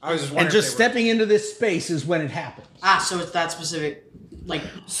 I was just and wondering just if they were- stepping into this space is when it happens. So it's that specific. Like,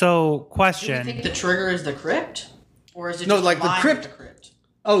 So, do you question. think the trigger is the crypt, or is it No, just like the aligned crypt- with the crypt?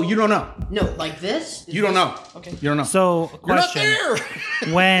 Oh, you don't know. No, like this. Is You don't this- know. Okay. You don't know. So, You're not question.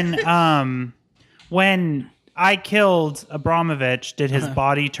 there. When I killed Abramovich, did his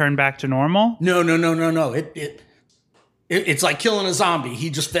body turn back to normal? No. It's like killing a zombie. He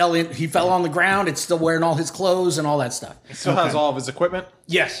just fell in. He fell on the ground. It's still wearing all his clothes and all that stuff. He still has all of his equipment.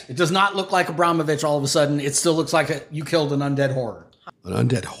 Yes, it does not look like Abramovich. All of a sudden, it still looks like you killed an undead horror. An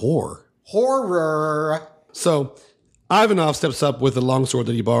undead whore. Horror. So Ivanov steps up with the longsword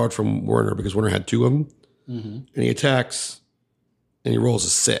that he borrowed from Werner because Werner had two of them. And he attacks and he rolls a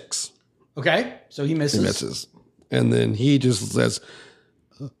 6. Okay, so he misses. He misses. And then he just says,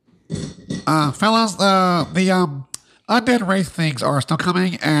 Fellas, the undead wraith things are still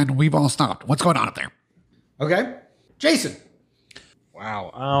coming, and we've all stopped. What's going on up there? Okay, Jason.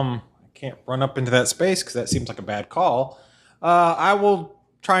 Wow. I can't run up into that space because that seems like a bad call. I will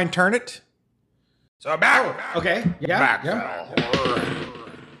try and turn it. So back. Okay, yeah, Back. yeah.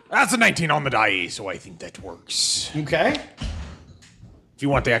 That's a 19 on the die, so I think that works. Okay. If you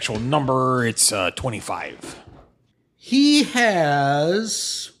want the actual number, it's 25. He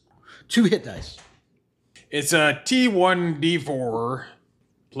has 2 hit dice. It's a T1D4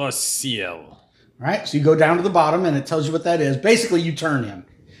 plus CL. All right, so you go down to the bottom, and it tells you what that is. Basically, you turn him,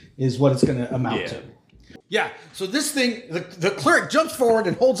 is what it's going to amount to. Yeah, so this thing, the cleric jumps forward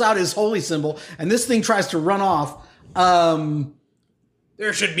and holds out his holy symbol, and this thing tries to run off.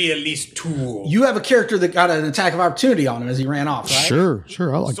 There should be at least 2. You have a character that got an attack of opportunity on him as he ran off, right?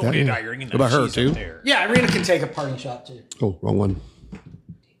 Sure, I like So that. did Yeah. Irina. What about her, She's too? up there. Yeah, Irina can take a parting shot, too. Oh, wrong one.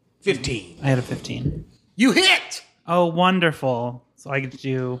 15. I had a 15. You hit! Oh, wonderful. So I get to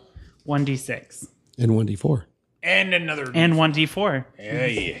do 1d6 And 1d4. And another. and 1d4.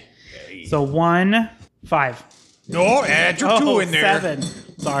 Hey. So 1, 5. No, add your 2 in there. 7.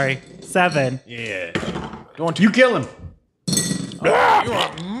 Sorry. 7. Yeah. You kill him. You're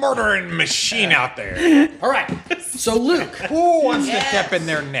a murdering machine out there. All right, so Luke. Who wants to step in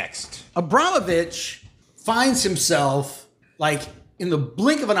there next? Abramovich finds himself like in the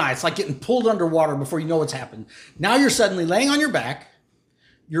blink of an eye. It's like getting pulled underwater before you know what's happened. Now you're suddenly laying on your back.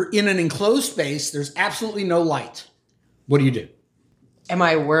 You're in an enclosed space. There's absolutely no light. What do you do? Am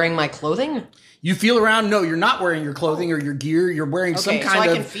I wearing my clothing? You feel around. No, you're not wearing your clothing or your gear. You're wearing some Okay, so kind I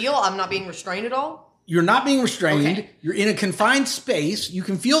can of. feel I'm not being restrained at all? You're not being restrained. Okay. You're in a confined space. You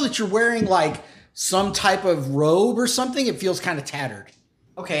can feel that you're wearing like some type of robe or something. It feels kind of tattered.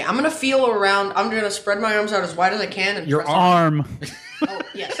 Okay, I'm gonna feel around. I'm gonna spread my arms out as wide as I can. And Your try- arm. Oh,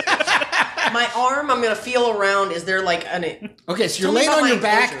 yes. My arm, I'm gonna feel around. Is there like an... Okay, so you're Tell me laying about on my your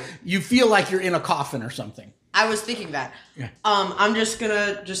back. enclosure. You feel like you're in a coffin or something. I was thinking that. I'm just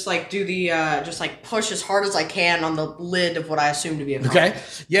gonna do the push as hard as I can on the lid of what I assume to be a coffin. Okay.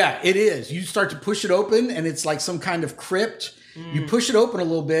 Yeah, it is. You start to push it open, and it's like some kind of crypt. You push it open a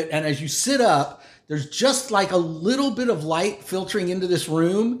little bit, and as you sit up, there's just like a little bit of light filtering into this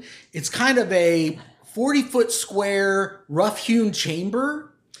room. It's kind of a 40-foot square, rough-hewn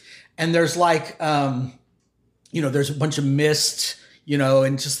chamber, and there's like, there's a bunch of mist,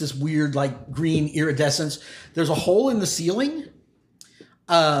 and just this weird like green iridescence. There's a hole in the ceiling.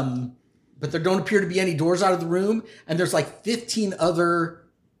 But there don't appear to be any doors out of the room, and there's like 15 other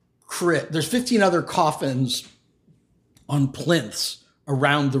there's 15 other coffins on plinths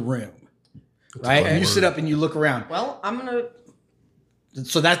around the room. Right? And you sit up and you look around. Well, I'm gonna...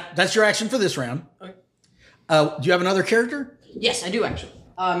 So that's your action for this round. Okay. Do you have another character? Yes, I do actually.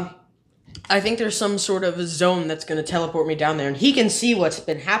 I think there's some sort of a zone that's gonna teleport me down there, and he can see what's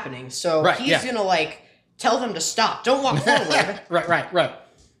been happening. So Right, he's yeah. gonna like tell them to stop. Don't walk forward. Right.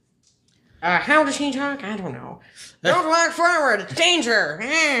 How does he talk? I don't know. Don't walk forward. It's danger.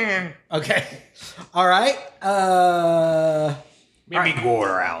 Okay. All right. Maybe go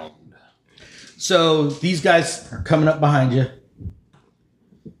around. So these guys are coming up behind you.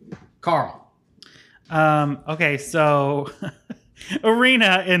 Carl. Okay, so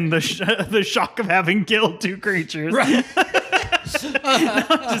Arena in the shock of having killed two creatures. Right.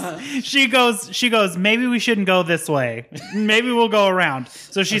 She goes, maybe we shouldn't go this way. Maybe we'll go around.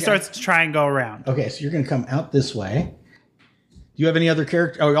 So she starts to try and go around. Okay, so you're going to come out this way. Do you have any other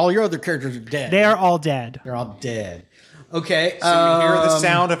characters? Oh, all your other characters are dead. They are all dead. They're all dead. Okay. So you hear the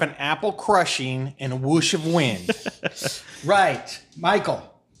sound of an apple crushing and a whoosh of wind. Right. Michael.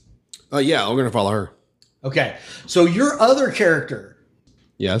 Yeah, I'm going to follow her. Okay. So your other character,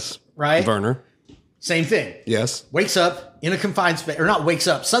 Yes. right? Werner. Same thing. Yes. Wakes up in a confined space, or not wakes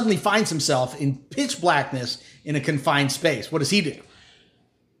up, suddenly finds himself in pitch blackness in a confined space. What does he do?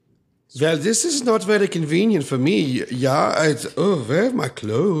 Well, this is not very convenient for me. Yeah, where are my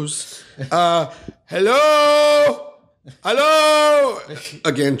clothes? Hello? Hello?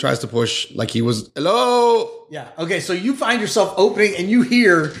 Again, tries to push like he was, hello? Yeah. Okay. So you find yourself opening and you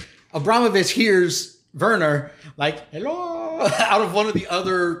hear, Abramovich hears Werner like, hello, out of one of the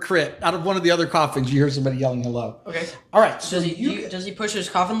other coffins. You hear somebody yelling hello. Okay. All right. So Does he push his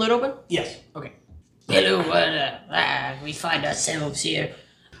coffin lid open? yes. Okay. Hello, we find ourselves here.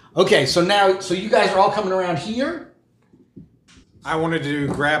 Okay. So you guys are all coming around here. I wanted to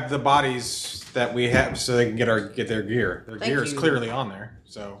grab the bodies that we have so they can get their gear. Their Thank gear is you. clearly on there.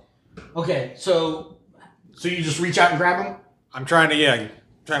 So Okay. So you just reach out and grab them? I'm trying to.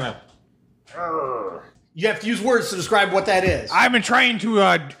 You have to use words to describe what that is. I've been trying to.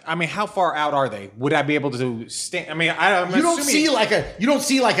 How far out are they? Would I be able to stand? I'm you don't see like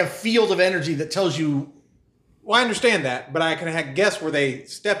a field of energy that tells you. Well, I understand that, but I can guess where they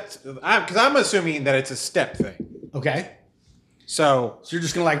stepped. Because I'm assuming that it's a step thing. Okay. So you're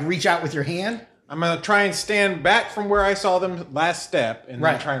just gonna like reach out with your hand. I'm gonna try and stand back from where I saw them last step, and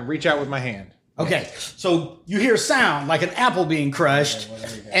Right. then try and reach out with my hand. Okay. So you hear a sound like an apple being crushed,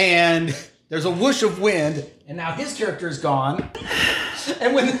 and there's a whoosh of wind, and now his character is gone.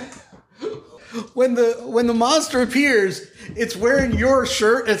 And when the monster appears, it's wearing your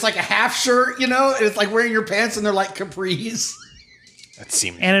shirt. It's like a half shirt, and it's like wearing your pants, and they're like capris. That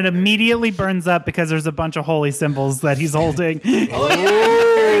seems. And it immediately burns up because there's a bunch of holy symbols that he's holding. Oh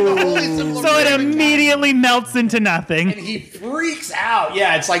yeah. The holy symbol So of it every immediately melts into nothing. and he freaks out.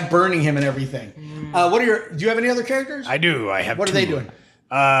 Yeah, it's like burning him and everything. Do you have any other characters? I do. I have. What are two. they doing?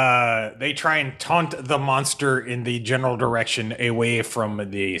 They try and taunt the monster in the general direction away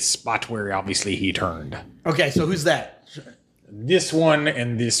from the spot where obviously he turned. Okay, so who's that? This one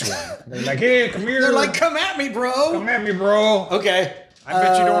and this one. They're like, hey, come here. They're like, come at me, bro. come at me, bro. Okay. I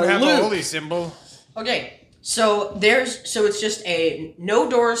bet you don't have Luke. a holy symbol. Okay. So it's just a no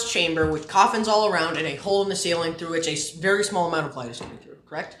doors chamber with coffins all around and a hole in the ceiling through which a very small amount of light is coming through.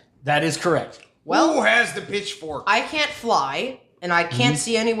 Correct? That is correct. Well, Who has the pitchfork? I can't fly and I can't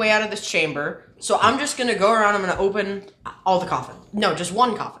see any way out of this chamber. So I'm just gonna go around. I'm gonna open all the coffins. No, just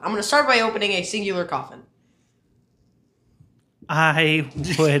one coffin. I'm gonna start by opening a singular coffin. I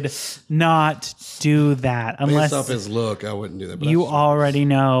would not do that unless Based off his look, I wouldn't do that. But you that's- already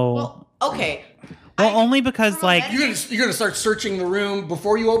know. Well, okay. Only because like You're gonna start searching the room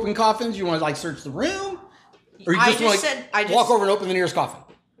before you open coffins. You want to like search the room, or you I just want just to said- I just- walk over and open the nearest coffin.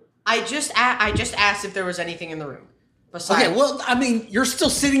 I just asked if there was anything in the room. Besides, Okay, well, I mean, you're still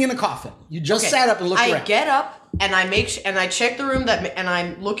sitting in a coffin. You just sat up and looked I around. get up and I and I check the room and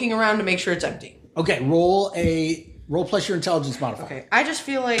I'm looking around to make sure it's empty. Okay, roll plus your intelligence modifier. Okay, I just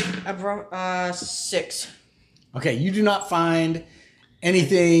feel like 6. Okay, you do not find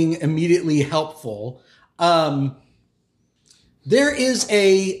anything immediately helpful. There is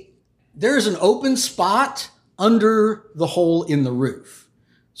an open spot under the hole in the roof.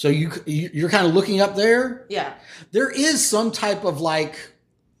 So you're kind of looking up there. Yeah. There is some type of like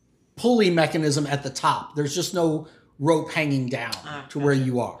pulley mechanism at the top. There's just no rope hanging down to where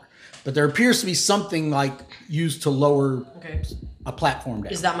you are. But there appears to be something like used to lower a platform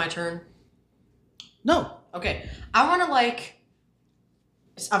down. Is that my turn? No. Okay. I want to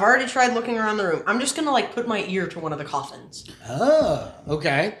I've already tried looking around the room. I'm just going to put my ear to one of the coffins. Oh,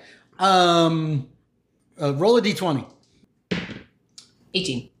 okay. Roll a d20.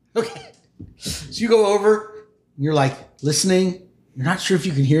 18. Okay. So you go over, and you're like listening. You're not sure if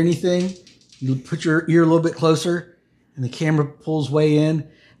you can hear anything. You put your ear a little bit closer, and the camera pulls way in.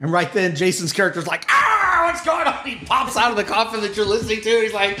 And right then, Jason's character's like, what's going on? He pops out of the coffin that you're listening to.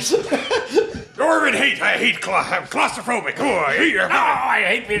 He's like, Dwarven hate. I hate I'm claustrophobic. Oh, I hate I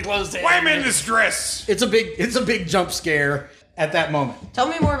hate being close to Why am I in this dress? It's a big jump scare at that moment. Tell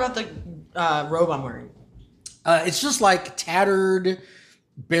me more about the robe I'm wearing. It's just like tattered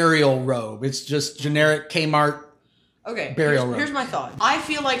burial robe. It's just generic Kmart Okay, Burial room. here's my thought. I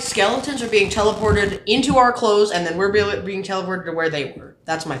feel like skeletons are being teleported into our clothes, and then we're being teleported to where they were.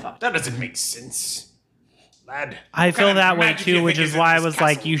 That's my thought. That doesn't make sense. Lad. I feel What kind of that way magic do too, you which think is in why I this was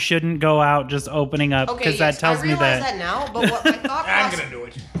like, castle? you shouldn't go out just opening up Okay, because that tells I me realize that. that now, but what my thought I'm process, gonna do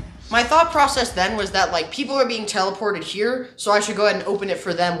it. my thought process then was that like people are being teleported here, so I should go ahead and open it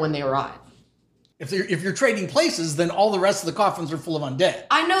for them when they arrive. If you're trading places, then all the rest of the coffins are full of undead.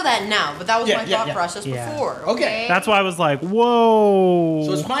 I know that now, but that was my thought process Yeah. before. Okay. That's why I was like, whoa.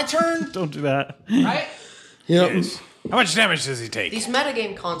 So it's my turn, Don't do that. right? Yep. Yes. How much damage does he take? These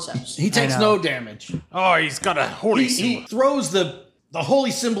metagame concepts. He takes know. no damage. Oh, he's got a holy He symbol. throws the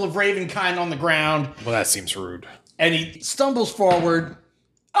holy symbol of Ravenkind on the ground, Well, that seems rude. and he stumbles forward.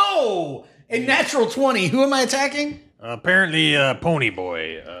 Oh, a natural 20. Who am I attacking? Apparently, Pony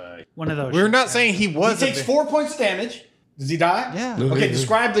Boy. One of those. We're not saying he He was. takes 4 points damage. Does he die? Yeah. Okay,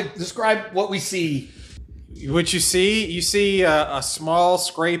 describe what we see. What you see a small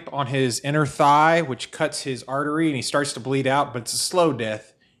scrape on his inner thigh, which cuts his artery, and he starts to bleed out. But it's a slow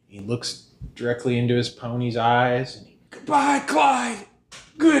death. He looks directly into his pony's eyes. And Goodbye, Clyde.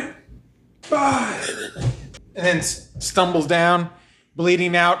 Goodbye. And then stumbles down,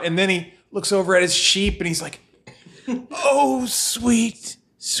 bleeding out. And then he looks over at his sheep, and he's like, "Oh, sweet,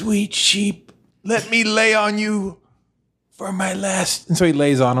 sweet sheep, let me lay on you for my last." And so he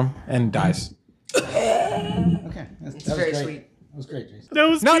lays on him and dies. Okay, that was very great. sweet. That was great, Jason. That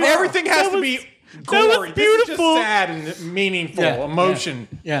was Not beautiful. everything has That to was- be that gory. was This is beautiful. just sad and meaningful, Yeah, emotion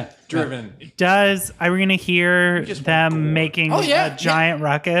Yeah. driven. Does Irina hear them making Oh, yeah, a giant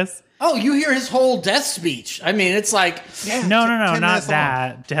ruckus? Oh, you hear his whole death speech. I mean, it's like, No, 10 not minutes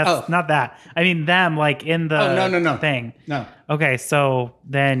that. Death, Oh. not that. I mean them, like in the Oh, no. thing. no. Okay, so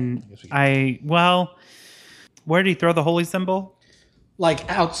then where did he throw the holy symbol? Like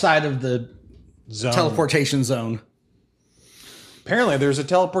outside of the Zone. teleportation zone. Apparently, there's a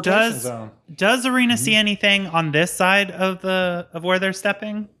teleportation Does zone. does Irina see anything on this side of where they're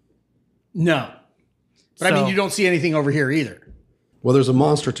stepping? No. But I mean, So- you don't see anything over here either. Well, there's a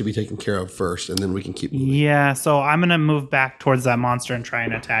monster to be taken care of first, and then we can keep moving. Yeah, so I'm gonna move back towards that monster and try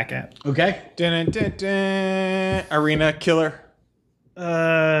and attack it. Okay. Dun, dun, dun. Arena killer.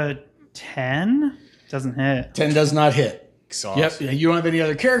 10 doesn't hit. 10 does not hit. Sauce. Yep. You don't have any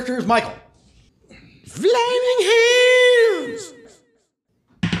other characters? Michael. Flaming hands!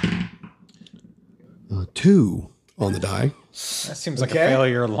 2 on the die. That seems like Okay. a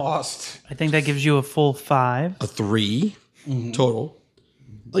failure lost. I think that gives you a full 5. A 3 total.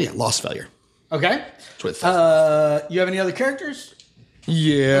 Oh yeah, lost failure. Okay. That's what it says. You have any other characters?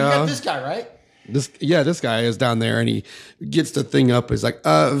 You Yeah. got this guy, right? This guy is down there and he gets the thing up. He's like,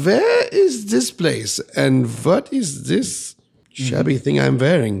 where is this place? And what is this shabby thing I'm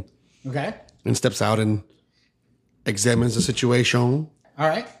wearing? Okay. And steps out and examines the situation. All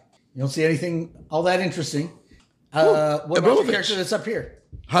right. You don't see anything all that interesting. What about your Abramovich. character that's up here?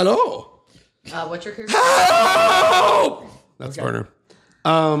 Hello. What's your character? Help! That's Werner.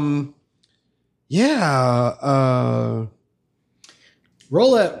 Yeah.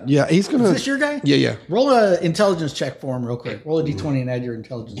 Roll a. Yeah, he's gonna. Is this your guy? Yeah. Roll a intelligence check for him real quick. Roll a d20 and add your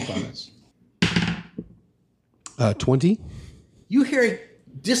intelligence bonus. 20. You hear a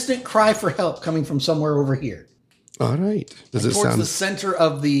distant cry for help coming from somewhere over here. All right. Does it Towards the sound? center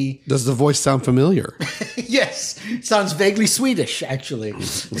of the. Does the voice sound familiar? Yes. Sounds vaguely Swedish, actually.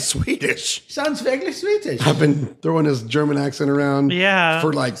 Swedish. Sounds vaguely Swedish. I've been throwing his German accent around Yeah.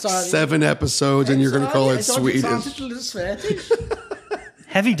 for like Sorry. 7 episodes, and you're going to call Sorry, it I thought it sounded Swedish. a little Swedish.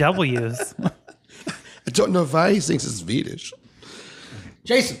 Heavy W's. I don't know why he thinks it's Swedish.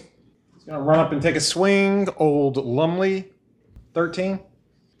 Jason. He's gonna run up and take a swing. Old Lumley. 13.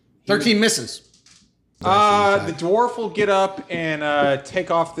 13 misses. The dwarf will get up and take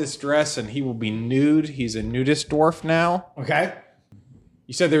off this dress, and he will be nude. He's a nudist dwarf now. Okay.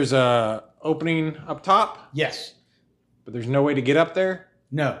 You said there's a opening up top, Yes. but there's no way to get up there.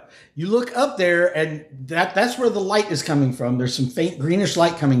 No. You look up there, and that's where the light is coming from. There's some faint greenish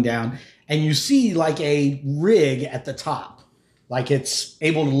light coming down, and you see like a rig at the top. Like it's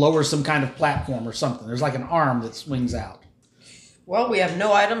able to lower some kind of platform or something. There's like an arm that swings out. Well, we have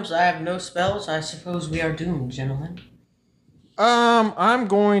no items. I have no spells. I suppose we are doomed, gentlemen. I'm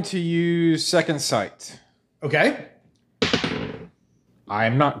going to use second sight. Okay.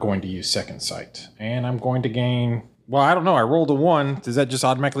 I'm not going to use second sight, and I'm going to gain. Well, I don't know. I rolled a 1. Does that just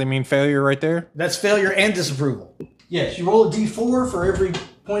automatically mean failure right there? That's failure and disapproval. Yes, you roll a d4 for every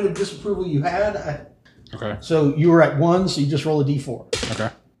point of disapproval you had. Okay. So you were at 1, so you just roll a d4. Okay.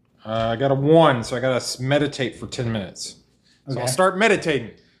 I got a 1, so I got to meditate for 10 minutes. So Okay. I'll start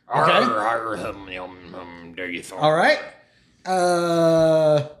meditating. There you thought. All right.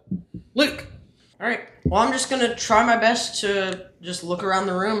 Luke. All right. Well, I'm just gonna try my best to just look around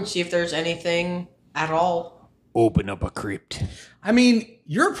the room, see if there's anything at all. Open up a crypt. I mean,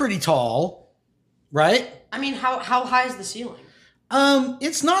 you're pretty tall, right? I mean, how high is the ceiling?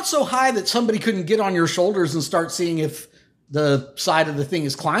 It's not so high that somebody couldn't get on your shoulders and start seeing if the side of the thing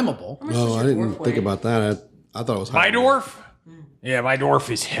is climbable. How much Oh, does I your didn't dwarf think weigh? about that. I thought it was My high. dwarf? Yeah, my dwarf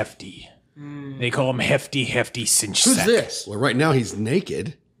is hefty. They call him Hefty Cinch Who's Sack. this? Well, right now he's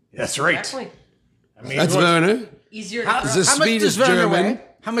naked. That's right. Exactly. I mean, That's look, Werner. Easier to How, throw. Is this how much Swedish does Werner German? weigh?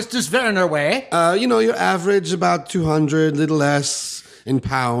 How much does Werner weigh? Your average about 200, little less in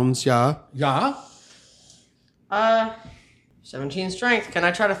pounds, yeah. Yeah. 17 strength. Can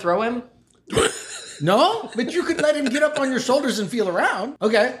I try to throw him? No, but you could let him get up on your shoulders and feel around.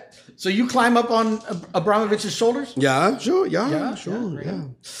 Okay. So you climb up on Abramovich's shoulders? Yeah, sure, Yeah, yeah, sure, yeah.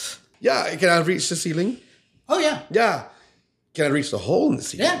 Yeah, can I reach the ceiling? Oh, yeah. Yeah. Can I reach the hole in the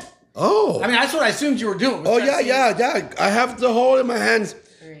ceiling? Yeah. Oh. I mean, that's what I assumed you were doing. Oh, yeah. I have the hole in my hands.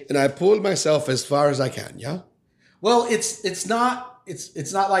 Right. And I pull myself as far as I can, yeah? Well, it's not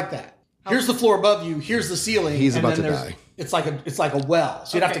like that. Here's the floor above you. Here's the ceiling. He's and about then to there's- die. It's like a well.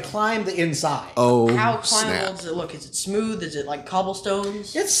 So you'd have to Okay. climb the inside. Oh, How climbable snap. does it look? Is it smooth? Is it like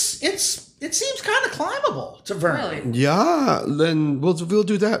cobblestones? It seems kind of climbable to Vern. Really? Yeah, then we'll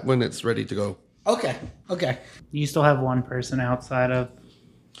do that when it's ready to go. Okay. You still have one person outside of.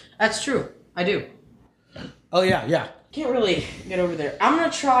 That's true. I do. Oh yeah. Can't really get over there. I'm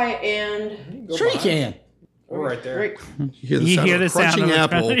gonna try and. Sure you can. We're right there. Great. You You hear the sound crunching of the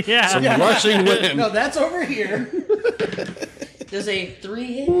apple, crunch- yeah. some Yeah. rushing wind. No, that's over here. Does a 3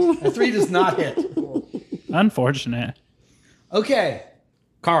 hit? A 3 does not hit. Unfortunate. Okay,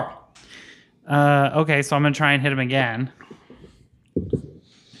 Carl. Okay, so I'm gonna try and hit him again.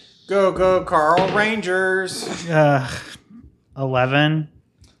 Go, Carl Rangers. 11.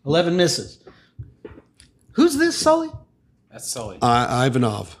 11 misses. Who's this, Sully? That's Sully.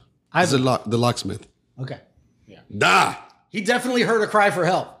 Ivanov. He's the locksmith. Okay. Da! He definitely heard a cry for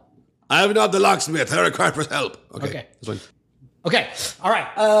help. Ivanov the locksmith. Heard a cry for help. Okay. That's fine. Okay. All right.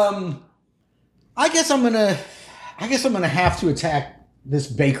 I guess I'm gonna have to attack this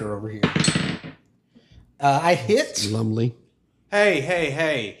baker over here. I hit Lumley.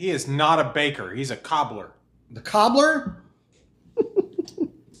 Hey. He is not a baker. He's a cobbler. the cobbler.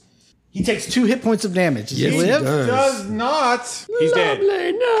 He takes 2 hit points of damage. Does Yes, he he live? does. Does not. He's dead.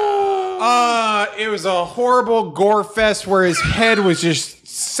 Lumley, no! It was a horrible gore fest where his head was just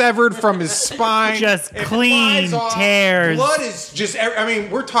severed from his spine. Just It clean flies off. tears. Blood is just, I mean,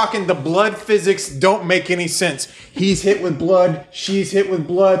 we're talking the blood physics don't make any sense. He's hit with blood. She's hit with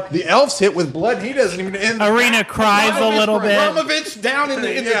blood. The elf's hit with blood. He doesn't even end. Arena cries a little bit. Abramovich down in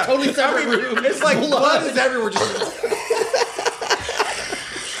the Yeah. totally separate I mean, room. It's like blood is everywhere. Just,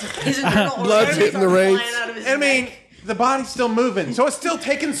 His internal Blood's organs hitting the are race. flying out of his I mean, neck. the body's still moving, so it's still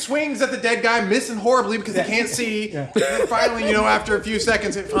taking swings at the dead guy, missing horribly because he can't see. And then finally, after a few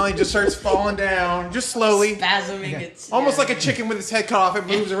seconds, it finally just starts falling down, just slowly, spasming. It's almost like a chicken with its head cut off. It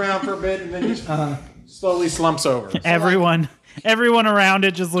moves around for a bit and then just slowly slumps over. Everyone around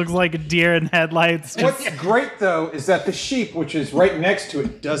it just looks like a deer in headlights. What's great though is that the sheep, which is right next to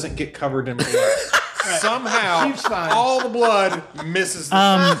it, doesn't get covered in blood. Somehow, Sheep's fine. all the blood misses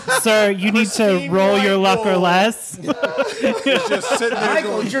the Sir, you need to Pristine roll your white luck or gold. less. It's just sitting there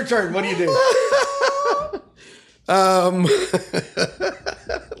Michael, going, it's your turn. What do you do?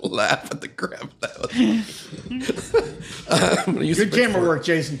 Laugh at the crap that was. I'm gonna use Good the camera pitchfork. work,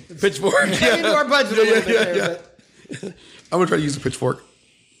 Jason. Pitchfork. Get into our budget a little bit there. yeah. I'm gonna try to use the pitchfork.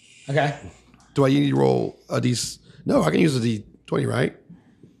 But, okay. Do I need to roll a D? No, I can use a D20, right?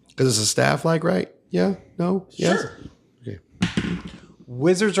 Because it's a staff, right? Yeah. No. Yes? Sure. Okay.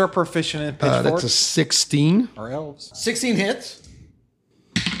 wizards are proficient in pitchforks. That's a 16. or elves. 16 hits.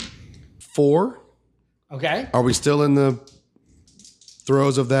 4. Okay. Are we still in the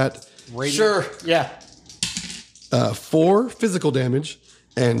throes of that? Sure. Yeah. 4 physical damage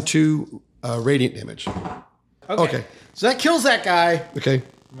and 2 radiant damage. Okay. So that kills that guy. Okay.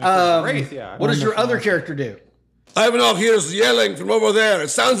 Wraith, yeah. What does your other character do? Ivanov hears yelling from over there. It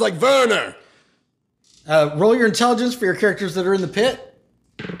sounds like Werner. Roll your intelligence for your characters that are in the pit.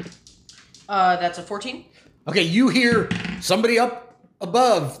 That's a 14. Okay, you hear somebody up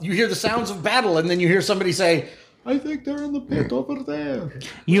above. You hear the sounds of battle, and then you hear somebody say, "I think they're in the pit over there."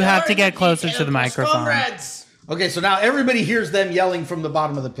 You have to get closer to the microphone. Okay, so now everybody hears them yelling from the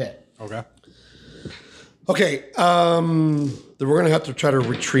bottom of the pit. Okay. Okay. Then we're gonna have to try to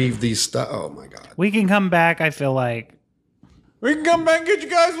retrieve these stuff. Oh my god. We can come back, I feel like. We can come back and get you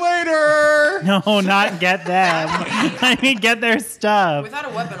guys later. No, not get them. I mean, get their stuff. Without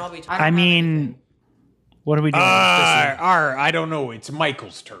a weapon, I'll be. I mean, what are we doing? I don't know. It's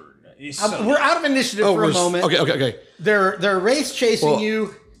Michael's turn. We're out of initiative for a moment. Okay. They're race chasing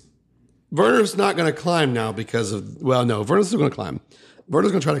you. Werner's not going to climb now because of... Well, no, Werner's still going to climb.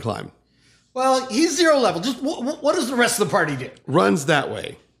 Werner's going to try to climb. Well, he's 0 level. Just what does the rest of the party do? Runs that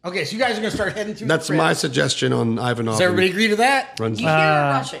way. Okay, so you guys are going to start heading through. That's my suggestion on Ivanov. Does everybody agree to that? Runs You hear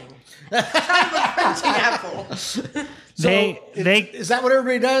rushing. Crunching apple. Is that what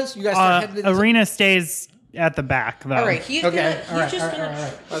everybody does? You guys start heading into Arena stays at the back, though. All right, he's just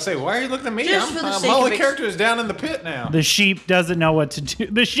gonna. I say, why are you looking at me? Just for the sake my of only character is down in the pit now. The sheep doesn't know what to do.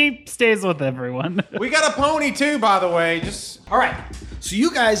 The sheep stays with everyone. We got a pony too, by the way. All right, so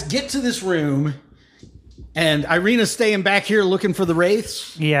you guys get to this room, and Irina's staying back here looking for the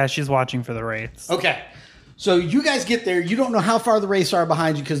wraiths. Yeah, she's watching for the wraiths. Okay, so you guys get there. You don't know how far the wraiths are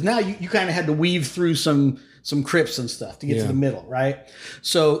behind you because now you kind of had to weave through some crypts and stuff to get to the middle, right?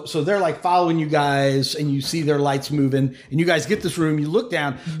 So they're like following you guys, and you see their lights moving, and you guys get this room. You look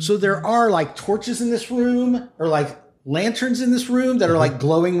down, so there are like torches in this room, or like lanterns in this room that are like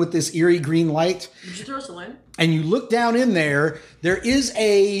glowing with this eerie green light. Did you throw us a lantern? And you look down in there. There is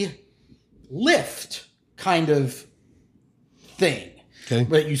a lift kind of thing,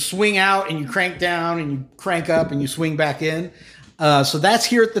 but you swing out and you crank down and you crank up and you swing back in. So that's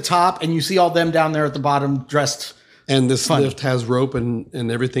here at the top, and you see all them down there at the bottom dressed. And this lift has rope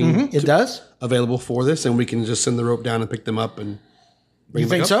and everything. It does available for this, and we can just send the rope down and pick them up and bring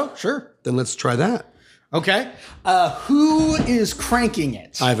them back so? up. Sure. Then let's try that. Okay. Who is cranking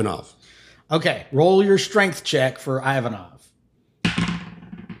it? Ivanov. Okay. Roll your strength check for Ivanov.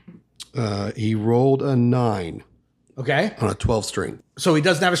 He rolled a 9. Okay. On a 12 string. So he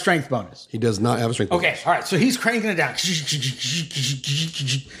doesn't have a strength bonus. He does not have a strength bonus. Okay. All right. So he's cranking it down.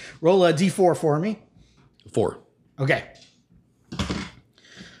 Roll a d4 for me. 4. Okay.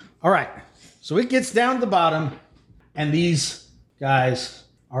 All right. So it gets down to the bottom, and these guys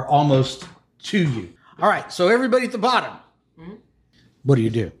are almost to you. All right. So everybody at the bottom. What do you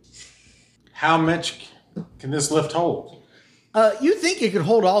do? How much can this lift hold? You think it could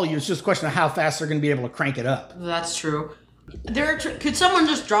hold all of you. It's just a question of how fast they're going to be able to crank it up. That's true. Could someone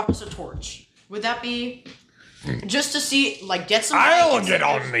just drop us a torch? Would that be just to see, like, get some? I'll get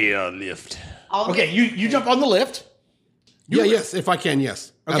on the lift. You jump on the lift. Yes, if I can,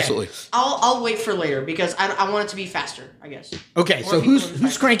 yes. Okay. Absolutely. I'll wait for later because I want it to be faster, I guess. Okay, so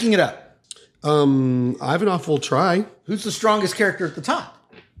who's cranking it up? Ivanov will try. Who's the strongest character at the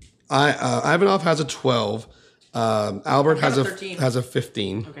top? Ivanov has a 12. Albert has a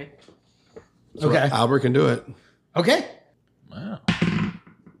 15. Okay. So Albert can do it. Okay. Wow.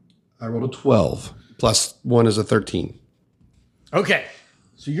 I rolled a 12. Plus 1 is a 13. Okay.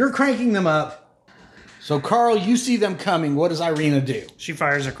 So you're cranking them up. So Carl, you see them coming. What does Irina do? She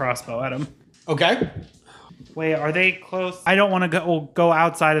fires a crossbow at him. Okay. Wait, are they close? I don't want to go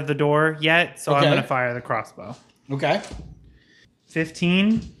outside of the door yet, so I'm going to fire the crossbow. Okay.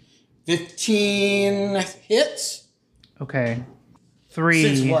 15. 15 hits. Okay. 3.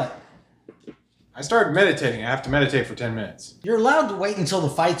 Since what? I started meditating. I have to meditate for 10 minutes. You're allowed to wait until the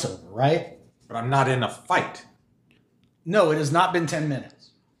fight's over, right? But I'm not in a fight. No, it has not been 10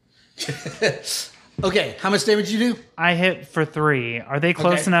 minutes. Okay, how much damage you do? I hit for 3. Are they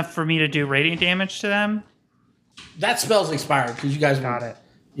close enough for me to do radiant damage to them? That spell's expired because you guys got it.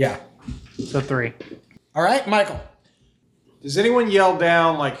 Yeah. So 3. All right, Michael. Does anyone yell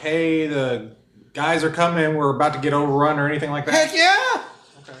down like, hey, the guys are coming, we're about to get overrun or anything like that? Heck yeah!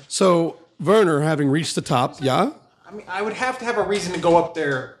 Okay. So Werner, having reached the top, I mean, I would have to have a reason to go up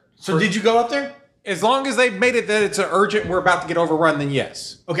there. So did you go up there? As long as they've made it that it's an urgent, we're about to get overrun, then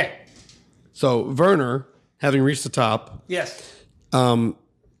yes. Okay. So Werner, having reached the top, yes,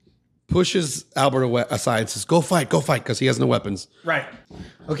 pushes Albert aside and says, go fight, because he has no weapons. Right.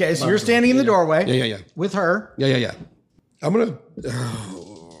 Okay, so you're standing in the doorway. Yeah. With her. Yeah. I'm gonna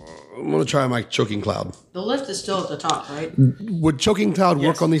try my choking cloud. The lift is still at the top, right? Would choking cloud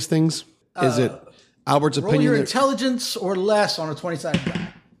work on these things? Is it Albert's roll opinion? Roll your intelligence or less on a 20-sided die.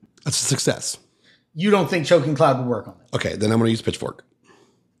 That's a success. You don't think choking cloud would work on it? Okay, then I'm gonna use pitchfork.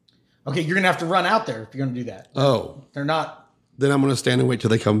 Okay, you're gonna have to run out there if you're gonna do that. Oh, they're not. Then I'm gonna stand and wait till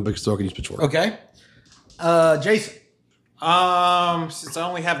they come so I can use pitchfork. Okay. Jason. Since I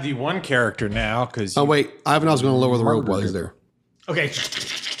only have the one character now, because wait, Ivanov's going to lower the rope while he's there. Okay.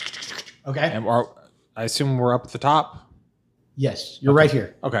 Okay. And I assume we're up at the top. Yes, you're right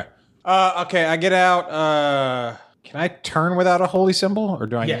here. Okay. Okay. I get out. Can I turn without a holy symbol, or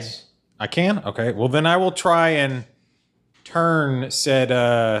do I? Yes. I can. Okay. Well, then I will try and turn said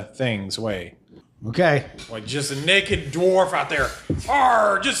things away. Okay. Like just a naked dwarf out there.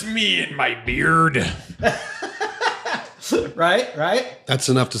 Arr, just me and my beard. Right? That's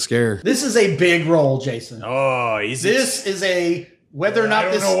enough to scare. This is a big roll, Jason. Oh, easy. This is a whether or not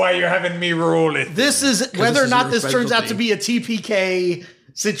I don't know why you're having me roll it. this is whether or is not your this turns out to specialty. be a TPK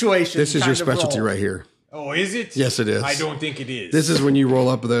situation. This is kind your of specialty roll. right here. Oh, is it? Yes, it is. I don't think it is. This is when you roll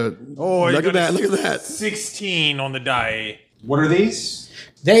up the. Oh, look you at got that! a Look at that! 16 on the die. What are these?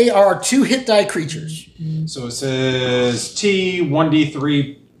 They are 2 hit die creatures. So it says T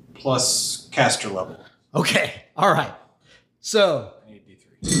 1d3 plus caster level. Okay. All right. So,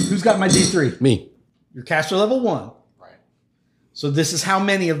 who's got my D3? Me. Your caster level 1. Right. So this is how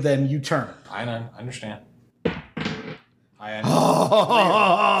many of them you turn. I understand. I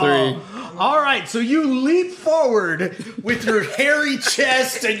Oh. 3. All right, so you leap forward with your hairy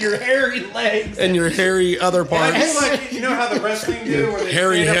chest and your hairy legs. And your hairy other parts. It's like, you know how the wrestling do where they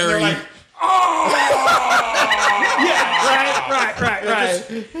Hairy, stand up and they're hairy. like, Right.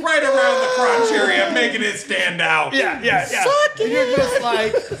 Right around the crotch area, making it stand out. Yeah. And you're just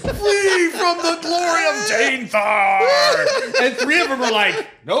like, flee from the glory of Danethar. And 3 of them are like,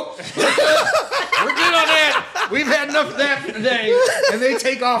 nope. We're good on that. We've had enough of that for today. And they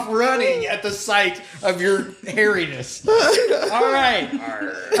take off running at the sight of your hairiness. All right.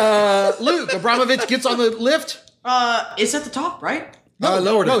 Luke, Abramovich gets on the lift. It's at the top, right?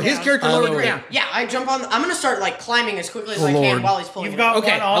 Lowered it. His character I lowered lowered it it. down. Yeah, I jump on. I'm gonna start like climbing as quickly as I Lord. can while he's pulling. You've it. got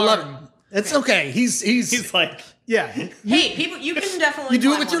Okay, one I love arm. it. It's okay. He's like, yeah. Hey, people, you can definitely. You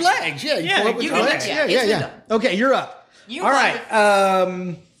do it climb with your on legs. Yeah, Yeah, pull up with you your can- legs. yeah, it's been done. Okay, you're up. You All climb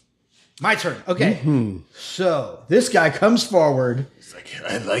right. My turn. Okay. So this guy comes forward. It's like,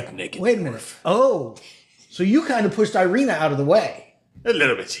 I like naked. Wait a minute. Oh, so you kind of pushed Irina out of the way. A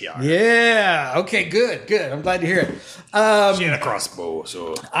little bit, yeah. Yeah. Okay. Good. I'm glad to hear it. She had a crossbow,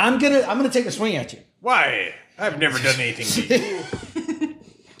 so. I'm gonna take a swing at you. Why? I've never done anything to you.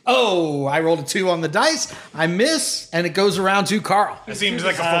 Oh, I rolled a 2 on the dice. I miss, and it goes around to Carl. That seems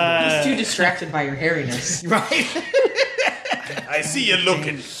like a fumble. He's too distracted by your hairiness. Right. I see you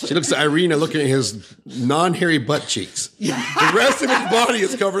looking. She looks at Irina looking at his non-hairy butt cheeks. The rest of his body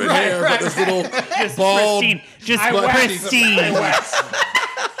is covered in hair, but this little bald. pristine. Just butt cheeks. pristine.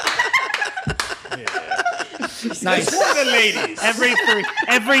 Nice. For the ladies.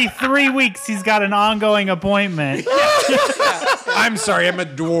 Every 3 weeks, he's got an ongoing appointment. I'm sorry, I'm a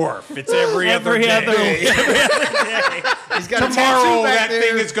dwarf. It's every other day. He's got a tattoo Tomorrow, back that there.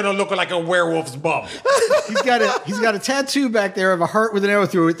 thing is going to look like a werewolf's bum. He's got a tattoo back there of a heart with an arrow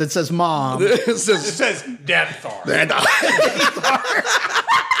through it that says "Mom." It It says, says Danthar.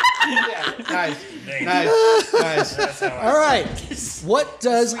 Nice. All right. What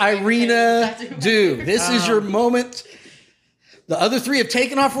does Irina do? This is your moment. The other 3 have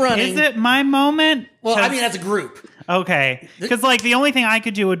taken off running. Is it my moment? Well, I mean, as a group. Okay. Because, like, the only thing I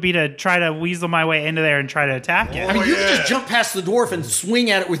could do would be to try to weasel my way into there and try to attack it. I mean, you yeah. can just jump past the dwarf and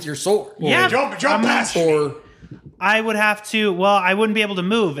swing at it with your sword. Yeah. Jump past me. or I would have to, well, I wouldn't be able to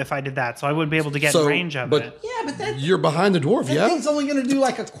move if I did that, so I wouldn't be able to get in range of but it. Yeah, but that you're behind the dwarf, that yeah? thing's only going to do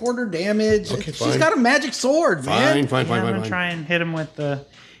like a quarter damage. Okay, She's fine. got a magic sword, man. Fine. I'm gonna try and hit him with the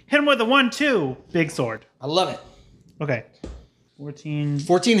 1-2 big sword. I love it. Okay. 14.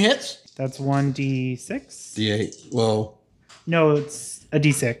 14 hits. That's 1d6. D8. Well, No, it's a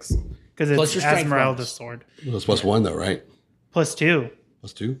d6 because Plus it's your strength Esmeralda's bonus. sword. it's +1 though, right? +2.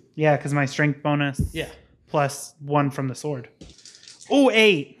 +2. Yeah, because my strength bonus. Yeah. +1 from the sword. Oh,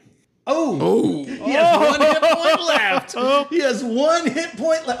 8. Oh, He has 1 hit point left. He has 1 hit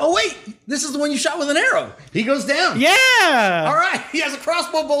point left. Oh, wait. This is the one you shot with an arrow. He goes down. Yeah. All right. He has a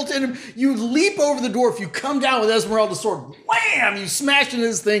crossbow bolt in him. You leap over the dwarf. You come down with Esmeralda's sword. Wham! You smash into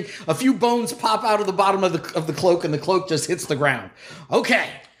this thing. A few bones pop out of the bottom of the cloak, and the cloak just hits the ground. Okay.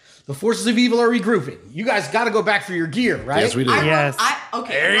 The forces of evil are regrouping. You guys got to go back for your gear, right? yes, we do. Yes.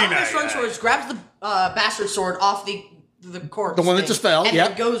 Very Abramovich nice. runs towards, grabs the bastard sword off the corpse. The one that thing, just fell, and yep.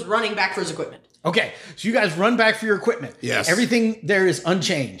 then goes running back for his equipment. Okay, so you guys run back for your equipment. Yes. Everything there is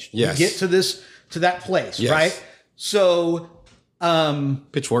unchanged. Yes. You get to that place, Yes. right? So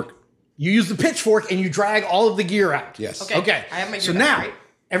Pitchfork. you use the pitchfork and you drag all of the gear out. Yes. Okay. I have my gear So back, now right?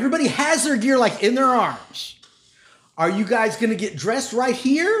 everybody has their gear like in their arms. Are you guys going to get dressed right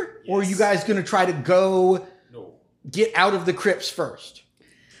here, or are you guys going to try to go get out of the crypts first?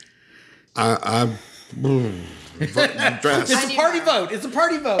 I'm dressed. It's a party vote. It's a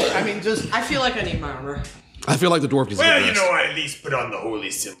party vote. I mean, just I feel like I need my armor. I feel like the dwarf needs to Well, get you dressed. know, I at least put on the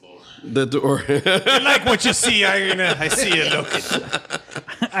holy symbol. The door. I like what you see, Irina. I see you looking.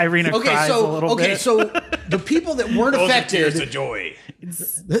 Irina cries a little bit. So the people that weren't affected, joy.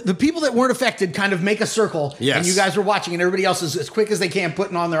 the people that weren't affected kind of make a circle, Yes. and you guys are watching, and everybody else is as quick as they can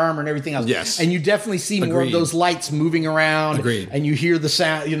putting on their armor and everything else. Yes. And you definitely see more of Agreed. those lights moving around. Agreed. And you hear the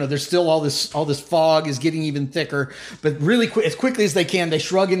sound. You know, there's still all this fog is getting even thicker. But really quick, as quickly as they can, they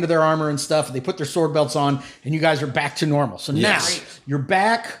shrug into their armor and stuff. And they put their sword belts on, and you guys are back to normal. So Yes. now you're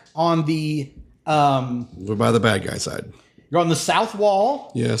back on the We're by the bad guy side. you're on the south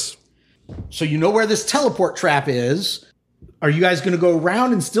wall. Yes. So you know where this teleport trap is. Are you guys going to go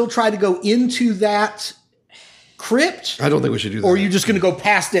around and still try to go into that crypt? I don't think we should do that. Or are you just going to go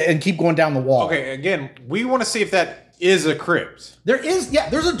past it and keep going down the wall? Okay, again, we want to see if that is a crypt. There's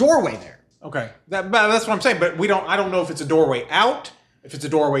a doorway there. Okay, but that's what I'm saying. But I don't know if it's a doorway out, if it's a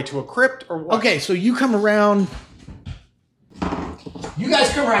doorway to a crypt, or what. Okay, so you come around. You guys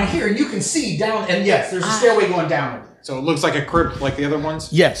come around here and you can see down, and yes, there's a stairway going down over there. So it looks like a crypt like the other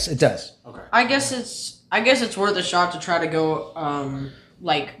ones. Yes, it does. Okay. I guess it's worth a shot to try to go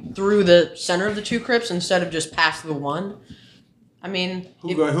like through the center of the two crypts instead of just past the one. I mean,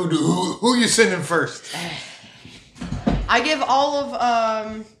 Who are you sending first? I give all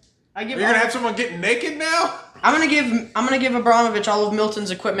of You're gonna have someone getting naked now? I'm gonna give Abramovich all of Milton's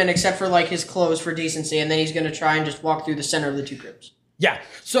equipment except for like his clothes for decency, and then he's gonna try and just walk through the center of the two crypts. Yeah.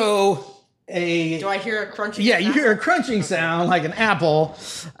 So Do I hear a crunching? Yeah, you hear a crunching sound like an apple.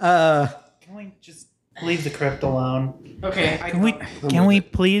 Can we just leave the crypt alone? Okay. Can we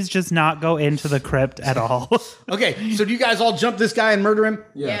please just not go into the crypt at all? Okay, so do you guys all jump this guy and murder him?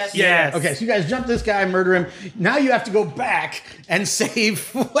 Yes. Yes. Okay, so you guys jump this guy and murder him. Now you have to go back and save,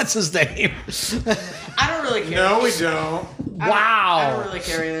 what's his name? I don't really care. No, we don't. I don't really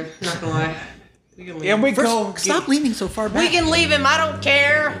care either. Not gonna lie. We can leave. Yeah, we First, stop leaning so far back. We can leave him. I don't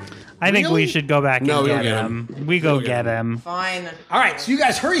care. I think Really? we should go back No, and we get don't get him. We go get him. Fine. All right, so you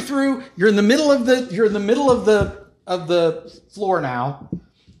guys hurry through. You're in the middle of the floor now.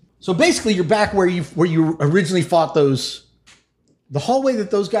 So basically, you're back where you originally fought those. The hallway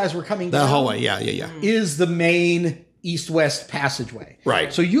that those guys were coming down. That hallway, yeah. Is the main east-west passageway.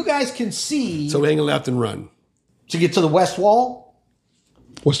 Right. So you guys can see So we hang left and run. to get to the west wall.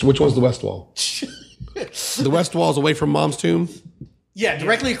 Which one's the west wall? The west wall is away from Mom's tomb. Yeah,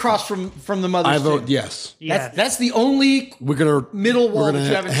 directly across from the mother's I vote tomb. yes. That's the only We're gonna middle wall we're that gonna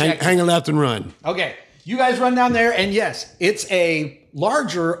you haven't checked. hang a left and run. Okay, you guys run down there, and yes, it's a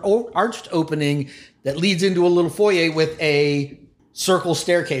larger arched opening that leads into a little foyer with a circle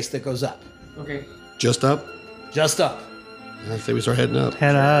staircase that goes up. Okay. Just up. Just up. I say we start heading up.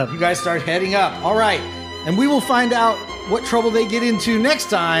 Head up. You guys start heading up. All right, and we will find out what trouble they get into next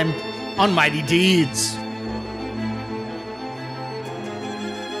time on Mighty Deeds.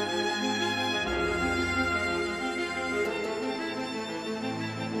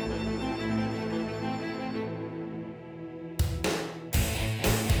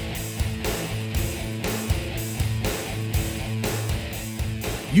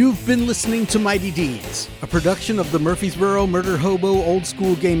 You've been listening to Mighty Deeds, a production of the Murfreesboro Murder Hobo Old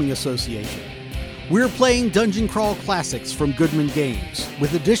School Gaming Association. We're playing Dungeon Crawl Classics from Goodman Games,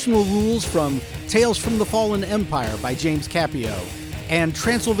 with additional rules from Tales from the Fallen Empire by James Capio and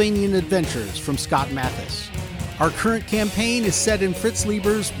Transylvanian Adventures from Scott Mathis. Our current campaign is set in Fritz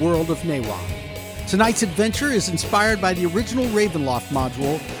Lieber's World of Nawa. Tonight's adventure is inspired by the original Ravenloft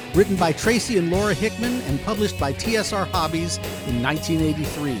module, written by Tracy and Laura Hickman and published by TSR Hobbies in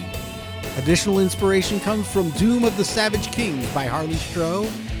 1983. Additional inspiration comes from Doom of the Savage Kings by Harley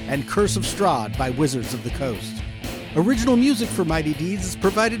Stroh and Curse of Strahd by Wizards of the Coast. Original music for Mighty Deeds is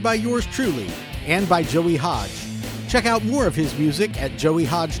provided by yours truly and by Joey Hodge. Check out more of his music at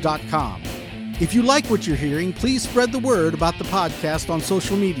joeyhodge.com. If you like what you're hearing, please spread the word about the podcast on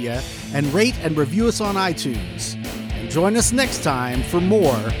social media and rate and review us on iTunes. And join us next time for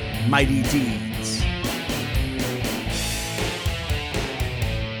more Mighty Deeds.